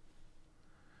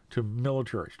to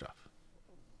military stuff.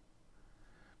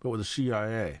 But with the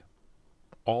CIA,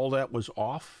 all that was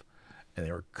off, and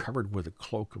they were covered with a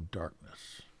cloak of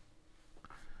darkness.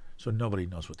 So nobody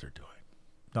knows what they're doing,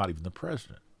 not even the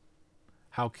president.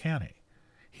 How can he?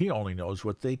 He only knows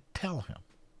what they tell him.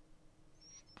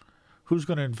 Who's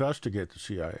going to investigate the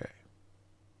CIA?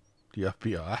 The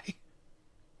FBI?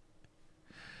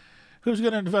 Who's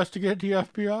going to investigate the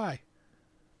FBI?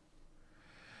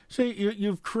 See,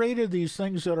 you've created these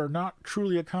things that are not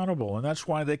truly accountable, and that's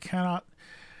why they cannot.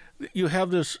 You have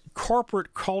this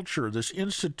corporate culture, this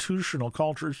institutional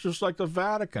culture. It's just like the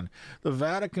Vatican. The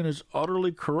Vatican is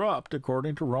utterly corrupt,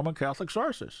 according to Roman Catholic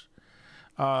sources.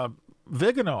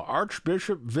 Vigano,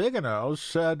 Archbishop Vigano,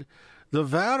 said the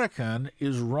Vatican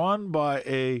is run by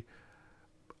a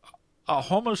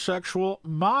homosexual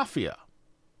mafia.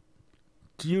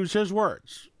 To use his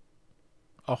words,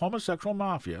 a homosexual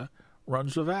mafia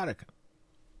runs the Vatican.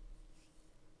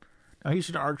 Now, he's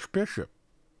an archbishop.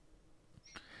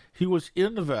 He was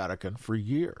in the Vatican for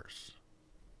years.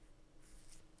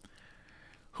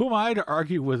 Who am I to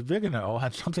argue with Vigano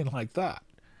on something like that?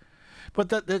 But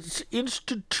that's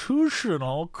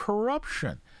institutional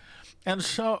corruption. And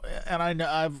so, and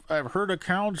I've heard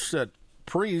accounts that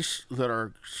priests that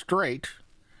are straight,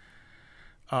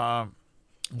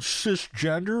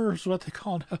 cisgender is what they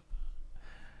call it.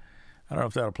 I don't know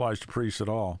if that applies to priests at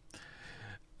all.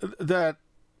 That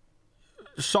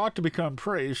sought to become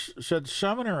priests said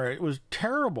seminary was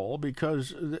terrible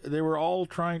because they were all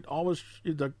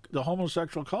the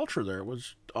homosexual culture there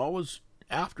was always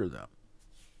after them.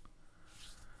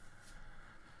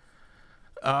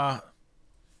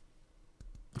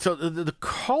 So the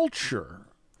culture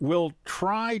will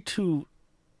try to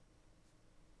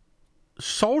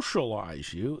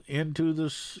socialize you into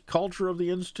this culture of the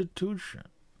institution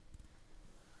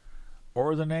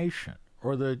or the nation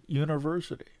or the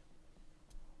university.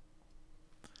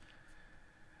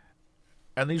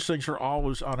 And these things are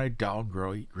always on a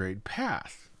downgrade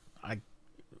path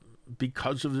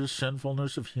because of the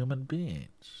sinfulness of human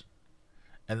beings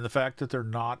and the fact that they're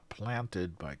not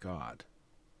planted by God.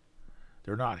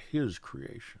 They're not his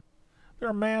creation.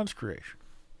 They're man's creation.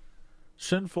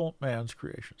 Sinful man's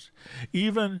creations.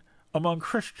 Even among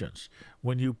Christians,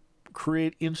 when you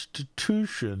create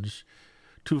institutions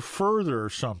to further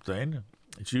something,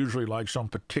 it's usually like some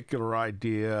particular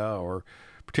idea or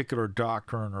particular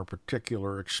doctrine or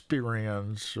particular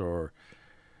experience or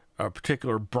a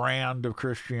particular brand of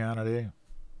Christianity,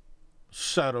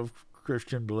 set of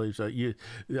Christian beliefs. The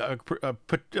what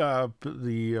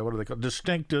are they called?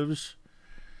 Distinctives.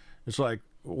 It's like,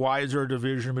 why is there a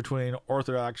division between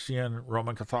Orthodoxy and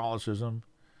Roman Catholicism?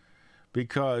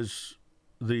 Because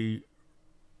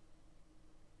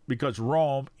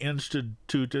Rome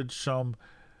instituted some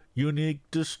unique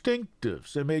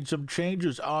distinctives. They made some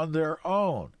changes on their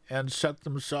own and set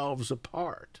themselves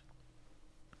apart.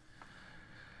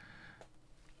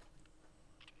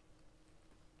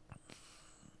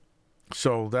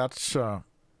 So that's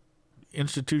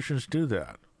institutions do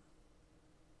that,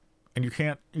 and you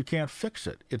can't fix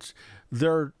it.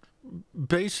 They're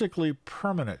basically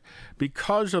permanent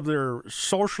because of their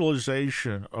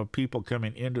socialization of people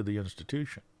coming into the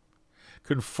institution,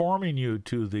 conforming you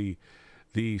to the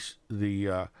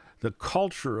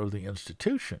culture of the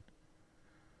institution.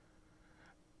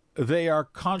 They are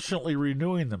constantly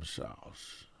renewing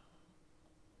themselves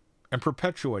and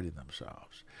perpetuating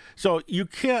themselves. So you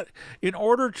can't, in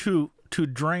order to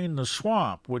drain the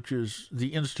swamp, which is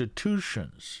the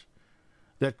institutions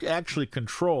that actually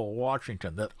control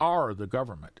Washington, that are the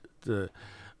government, the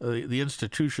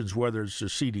institutions, whether it's the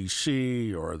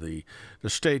CDC or the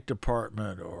State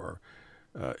Department or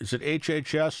is it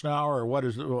HHS now, or what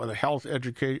is the Health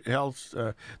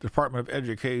Department of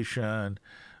Education,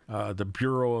 the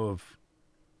Bureau of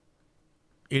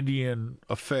Indian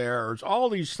Affairs, all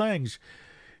these things,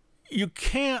 you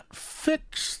can't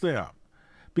fix them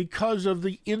because of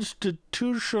the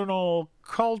institutional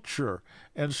culture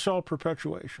and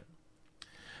self-perpetuation.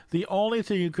 The only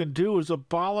thing you can do is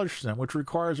abolish them, which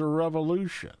requires a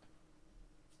revolution.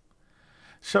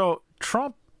 So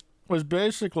Trump was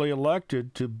basically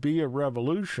elected to be a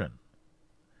revolution,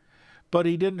 but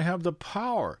he didn't have the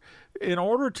power. In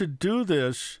order to do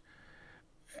this,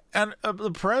 and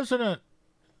the president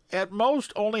at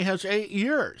most only has 8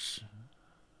 years.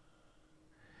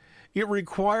 It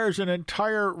requires an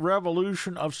entire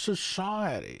revolution of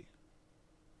society,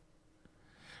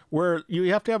 where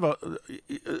you have to have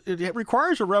it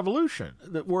requires a revolution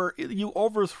where you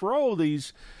overthrow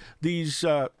these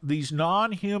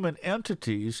non-human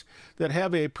entities that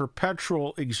have a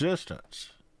perpetual existence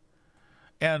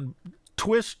and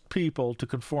twist people to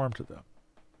conform to them,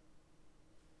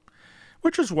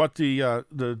 which is what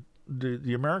the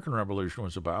American Revolution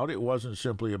was about. It wasn't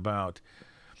simply about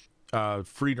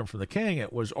freedom from the king.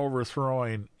 It was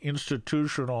overthrowing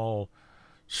institutional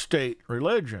state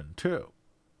religion, too.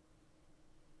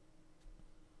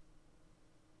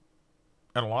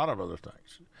 And a lot of other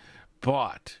things.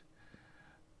 But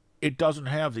it doesn't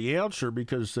have the answer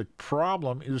because the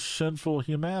problem is sinful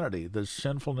humanity, the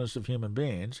sinfulness of human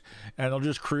beings, and they'll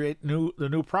just create the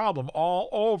new problem all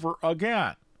over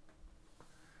again.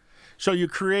 So you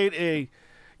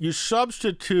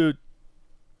substitute,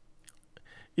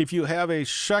 if you have a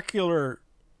secular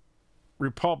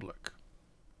republic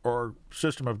or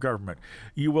system of government,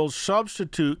 you will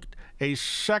substitute a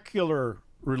secular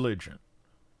religion,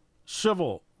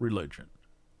 civil religion,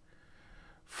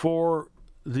 for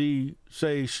the,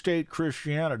 say, state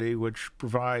Christianity, which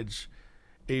provides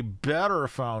a better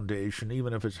foundation,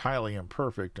 even if it's highly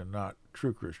imperfect and not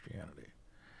true Christianity.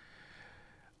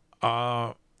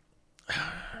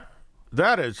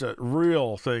 That is a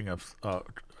real thing of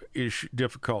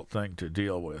difficult thing to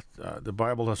deal with. The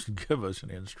Bible doesn't give us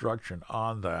any instruction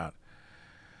on that,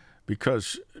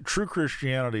 because true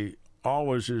Christianity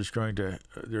always is going to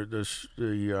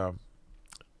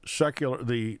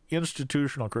the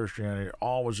institutional Christianity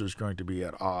always is going to be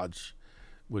at odds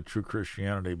with true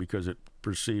Christianity, because it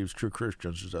perceives true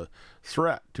Christians as a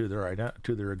threat to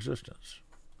their existence.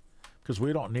 Because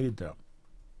we don't need them.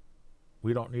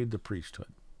 We don't need the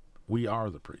priesthood. We are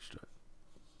the priesthood.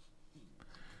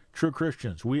 True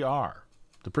Christians, we are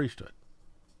the priesthood.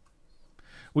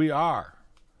 We are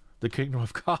the kingdom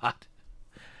of God.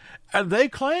 And they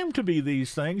claim to be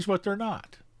these things, but they're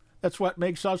not. That's what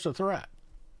makes us a threat.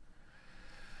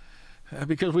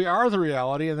 Because we are the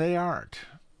reality and they aren't.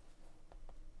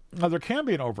 Now, there can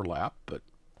be an overlap, but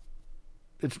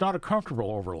it's not a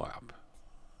comfortable overlap.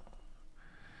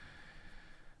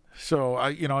 So,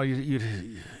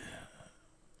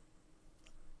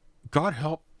 God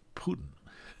help Putin.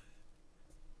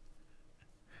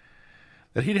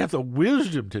 That he'd have the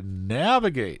wisdom to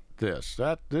navigate this.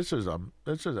 This is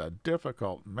a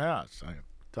difficult mess. I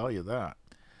tell you that.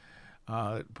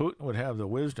 Putin would have the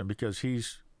wisdom, because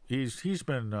he's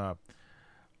been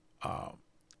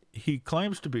he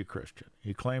claims to be Christian.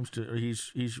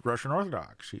 He's Russian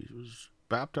Orthodox. He was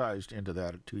baptized into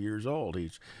that at 2 years old.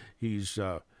 He's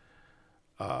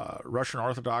Russian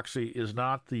Orthodoxy is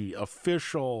not the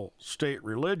official state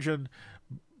religion,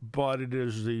 but it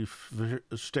is the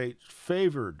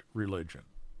state-favored religion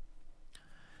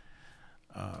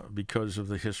because of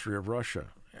the history of Russia.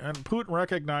 And Putin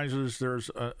recognizes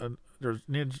it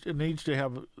needs to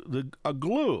have a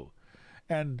glue,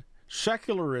 and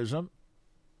secularism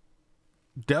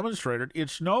demonstrated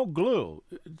it's no glue.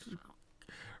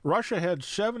 Russia had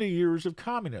 70 years of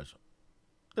communism.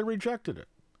 They rejected it.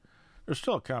 There's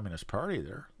still a communist party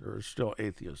there. There are still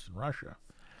atheists in Russia.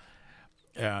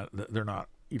 They're not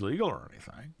illegal or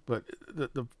anything, but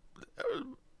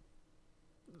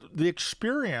the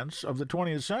experience of the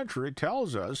 20th century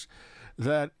tells us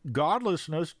that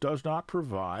godlessness does not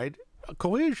provide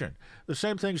cohesion. The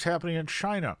same thing's happening in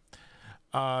China.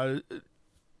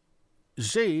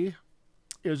 Xi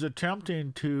is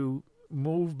attempting to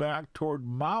move back toward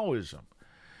Maoism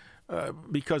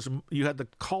because you had the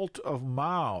cult of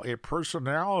Mao, a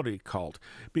personality cult,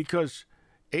 because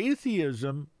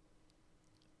atheism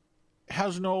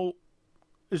there's no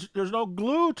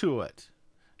glue to it.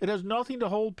 It has nothing to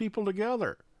hold people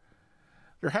together.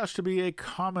 There has to be a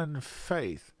common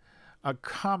faith, a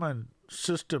common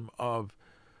system of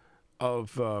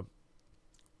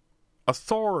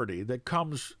authority that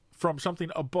comes from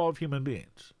something above human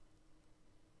beings.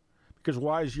 Because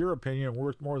why is your opinion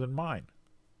worth more than mine?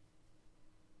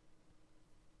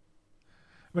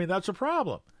 I mean, that's a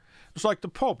problem. It's like the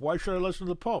Pope. Why should I listen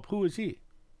to the Pope? Who is he?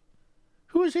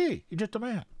 Who is he? He's just a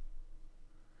man.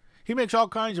 He makes all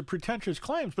kinds of pretentious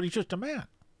claims, but he's just a man.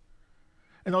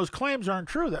 And those claims aren't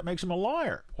true. That makes him a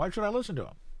liar. Why should I listen to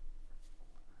him?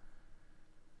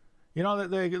 You know,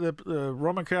 the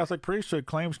Roman Catholic priesthood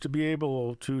claims to be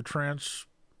able to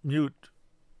transmute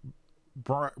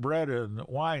bread and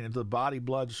wine into the body,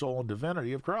 blood, soul, and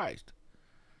divinity of Christ.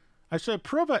 I say,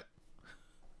 prove it.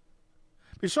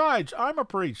 Besides, I'm a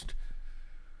priest.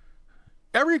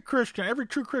 Every Christian, every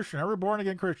true Christian, every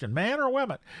born-again Christian, man or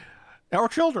woman, our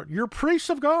children, you're priests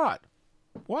of God.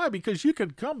 Why? Because you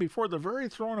can come before the very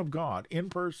throne of God in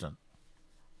person,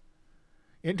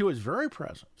 into his very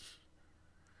presence,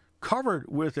 covered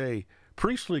with a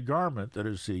priestly garment that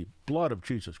is the blood of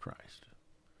Jesus Christ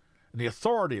and the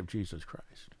authority of Jesus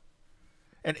Christ,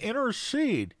 and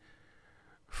intercede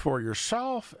for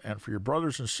yourself and for your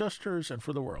brothers and sisters and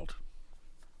for the world.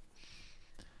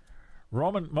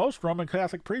 Most Roman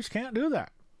Catholic priests can't do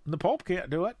that. The Pope can't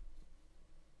do it.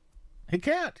 He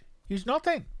can't. He's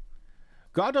nothing.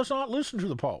 God does not listen to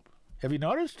the Pope. Have you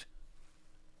noticed?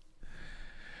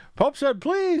 Pope said,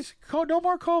 please, no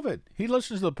more COVID. He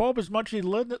listens to the Pope as much as he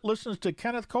listens to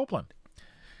Kenneth Copeland.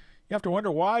 You have to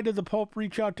wonder, why did the Pope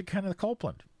reach out to Kenneth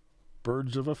Copeland?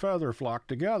 Birds of a feather flock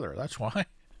together. That's why.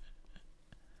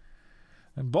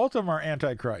 And both of them are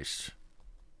antichrists.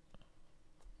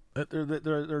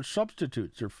 They're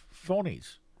substitutes. They're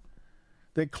phonies.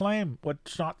 They claim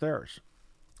what's not theirs.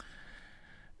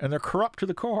 And they're corrupt to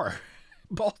the core.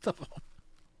 Both of them.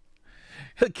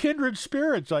 Kindred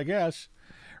spirits, I guess.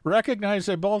 Recognize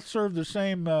they both serve the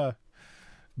same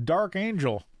dark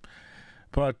angel.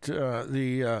 But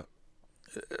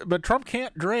Trump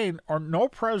can't drain, or no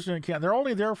president can. They're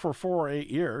only there for 4 or 8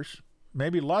 years.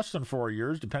 Maybe less than 4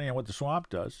 years, depending on what the swamp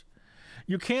does.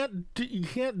 You can't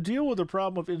deal with the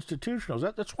problem of institutionals.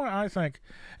 That's why I think,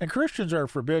 and Christians are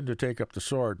forbidden to take up the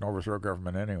sword and overthrow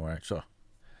government anyway. So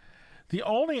the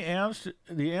only answer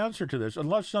to this,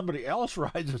 unless somebody else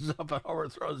rises up and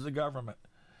overthrows the government,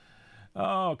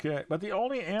 okay. But the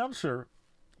only answer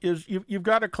is you've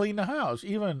got to clean the house.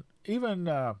 Even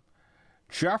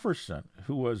Jefferson,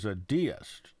 who was a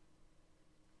deist,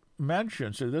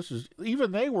 mentioned, so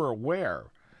even they were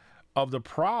aware of the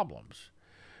problems.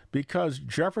 Because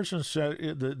Jefferson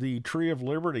said the tree of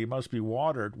liberty must be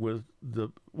watered with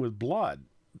blood,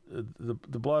 the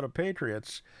blood of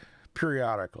patriots,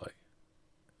 periodically.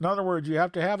 In other words, you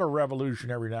have to have a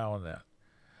revolution every now and then,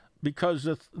 because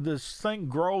this thing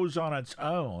grows on its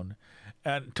own,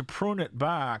 and to prune it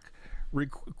back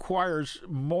requires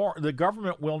more. The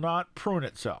government will not prune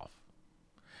itself.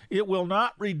 It will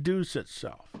not reduce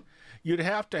itself. You'd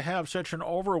have to have such an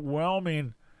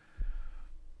overwhelming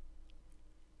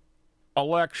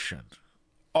election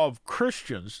of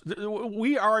Christians.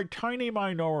 We are a tiny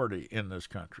minority in this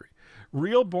country.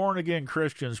 Real born-again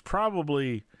Christians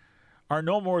probably are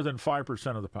no more than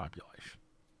 5% of the population.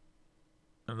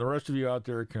 And the rest of you out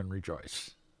there can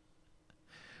rejoice.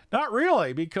 Not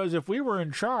really, because if we were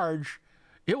in charge,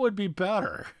 it would be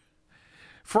better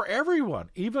for everyone,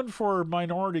 even for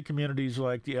minority communities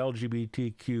like the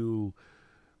LGBTQ++.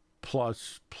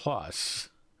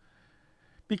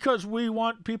 Because we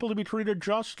want people to be treated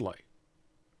justly.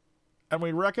 And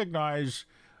we recognize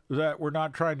that we're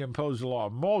not trying to impose the law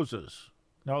of Moses.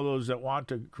 No, those that want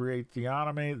to create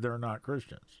theonomy, they're not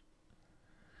Christians,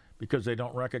 because they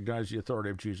don't recognize the authority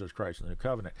of Jesus Christ in the new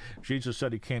covenant. Jesus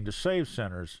said he came to save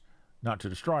sinners, not to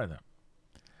destroy them.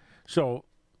 So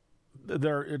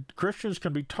Christians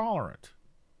can be tolerant.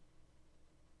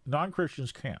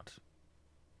 Non-Christians can't.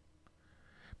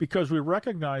 Because we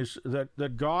recognize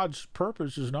that God's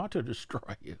purpose is not to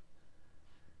destroy you.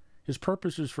 His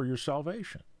purpose is for your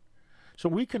salvation. So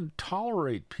we can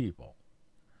tolerate people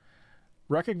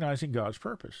recognizing God's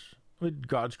purpose,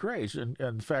 God's grace, and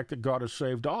the fact that God has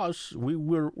saved us. We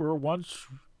were once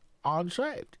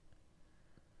unsaved.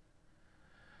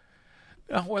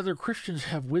 Now, whether Christians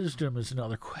have wisdom is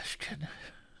another question.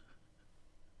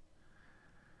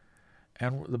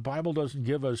 And the Bible doesn't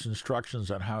give us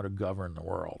instructions on how to govern the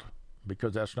world,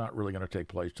 because that's not really going to take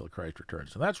place till Christ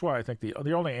returns. And that's why I think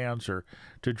the only answer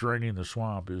to draining the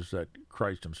swamp is that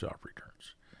Christ himself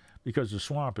returns, because the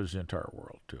swamp is the entire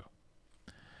world too.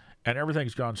 And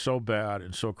everything's gone so bad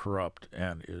and so corrupt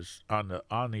and is on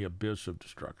the abyss of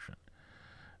destruction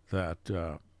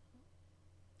that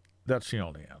that's the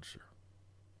only answer.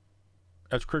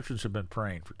 As Christians have been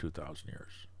praying for 2,000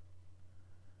 years.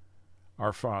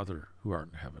 Our Father, who art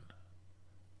in heaven,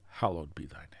 hallowed be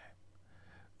thy name.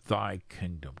 Thy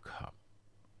kingdom come.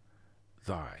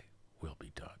 Thy will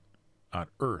be done on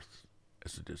earth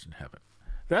as it is in heaven.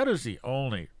 That is the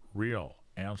only real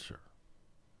answer.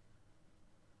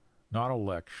 Not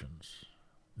elections,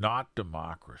 not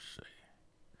democracy,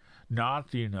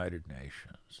 not the United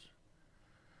Nations,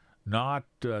 not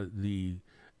the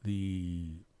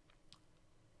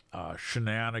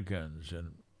shenanigans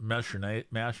and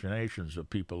machinations of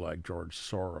people like George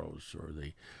Soros, or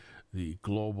the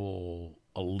global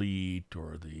elite,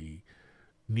 or the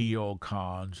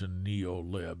neocons and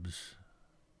neo-libs.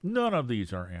 None of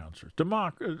these are answers.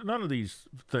 None of these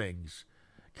things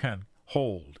can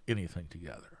hold anything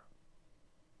together.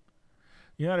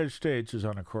 The United States is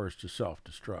on a course to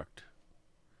self-destruct.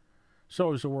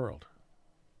 So is the world.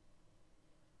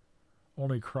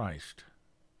 Only Christ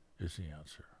is the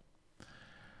answer.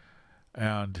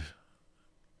 And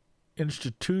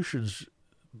institutions,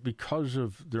 because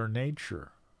of their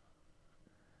nature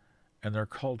and their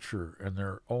culture and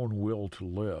their own will to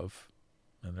live,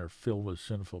 and they're filled with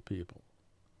sinful people,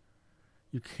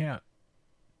 you'd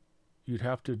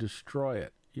have to destroy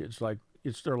it.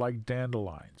 They're like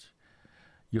dandelions.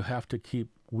 You have to keep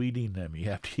weeding them. You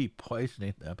have to keep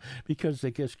poisoning them, because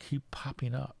they just keep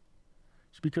popping up.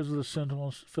 It's because of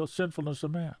the sinfulness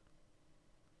of man.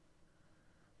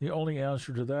 The only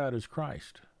answer to that is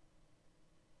Christ.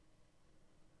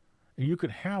 And you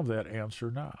can have that answer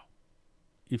now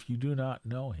if you do not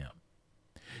know him.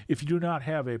 If you do not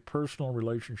have a personal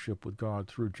relationship with God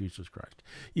through Jesus Christ.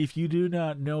 If you do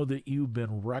not know that you've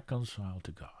been reconciled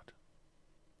to God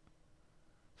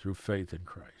through faith in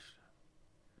Christ.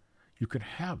 You can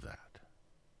have that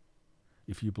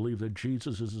if you believe that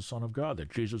Jesus is the Son of God,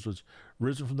 that Jesus was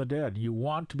risen from the dead, and you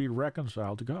want to be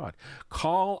reconciled to God.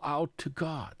 Call out to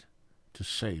God to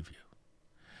save you,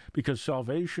 because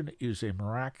salvation is a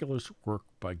miraculous work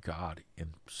by God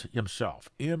in himself,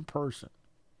 in person,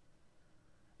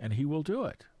 and he will do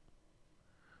it.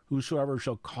 Whosoever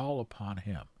shall call upon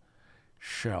him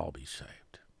shall be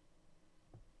saved.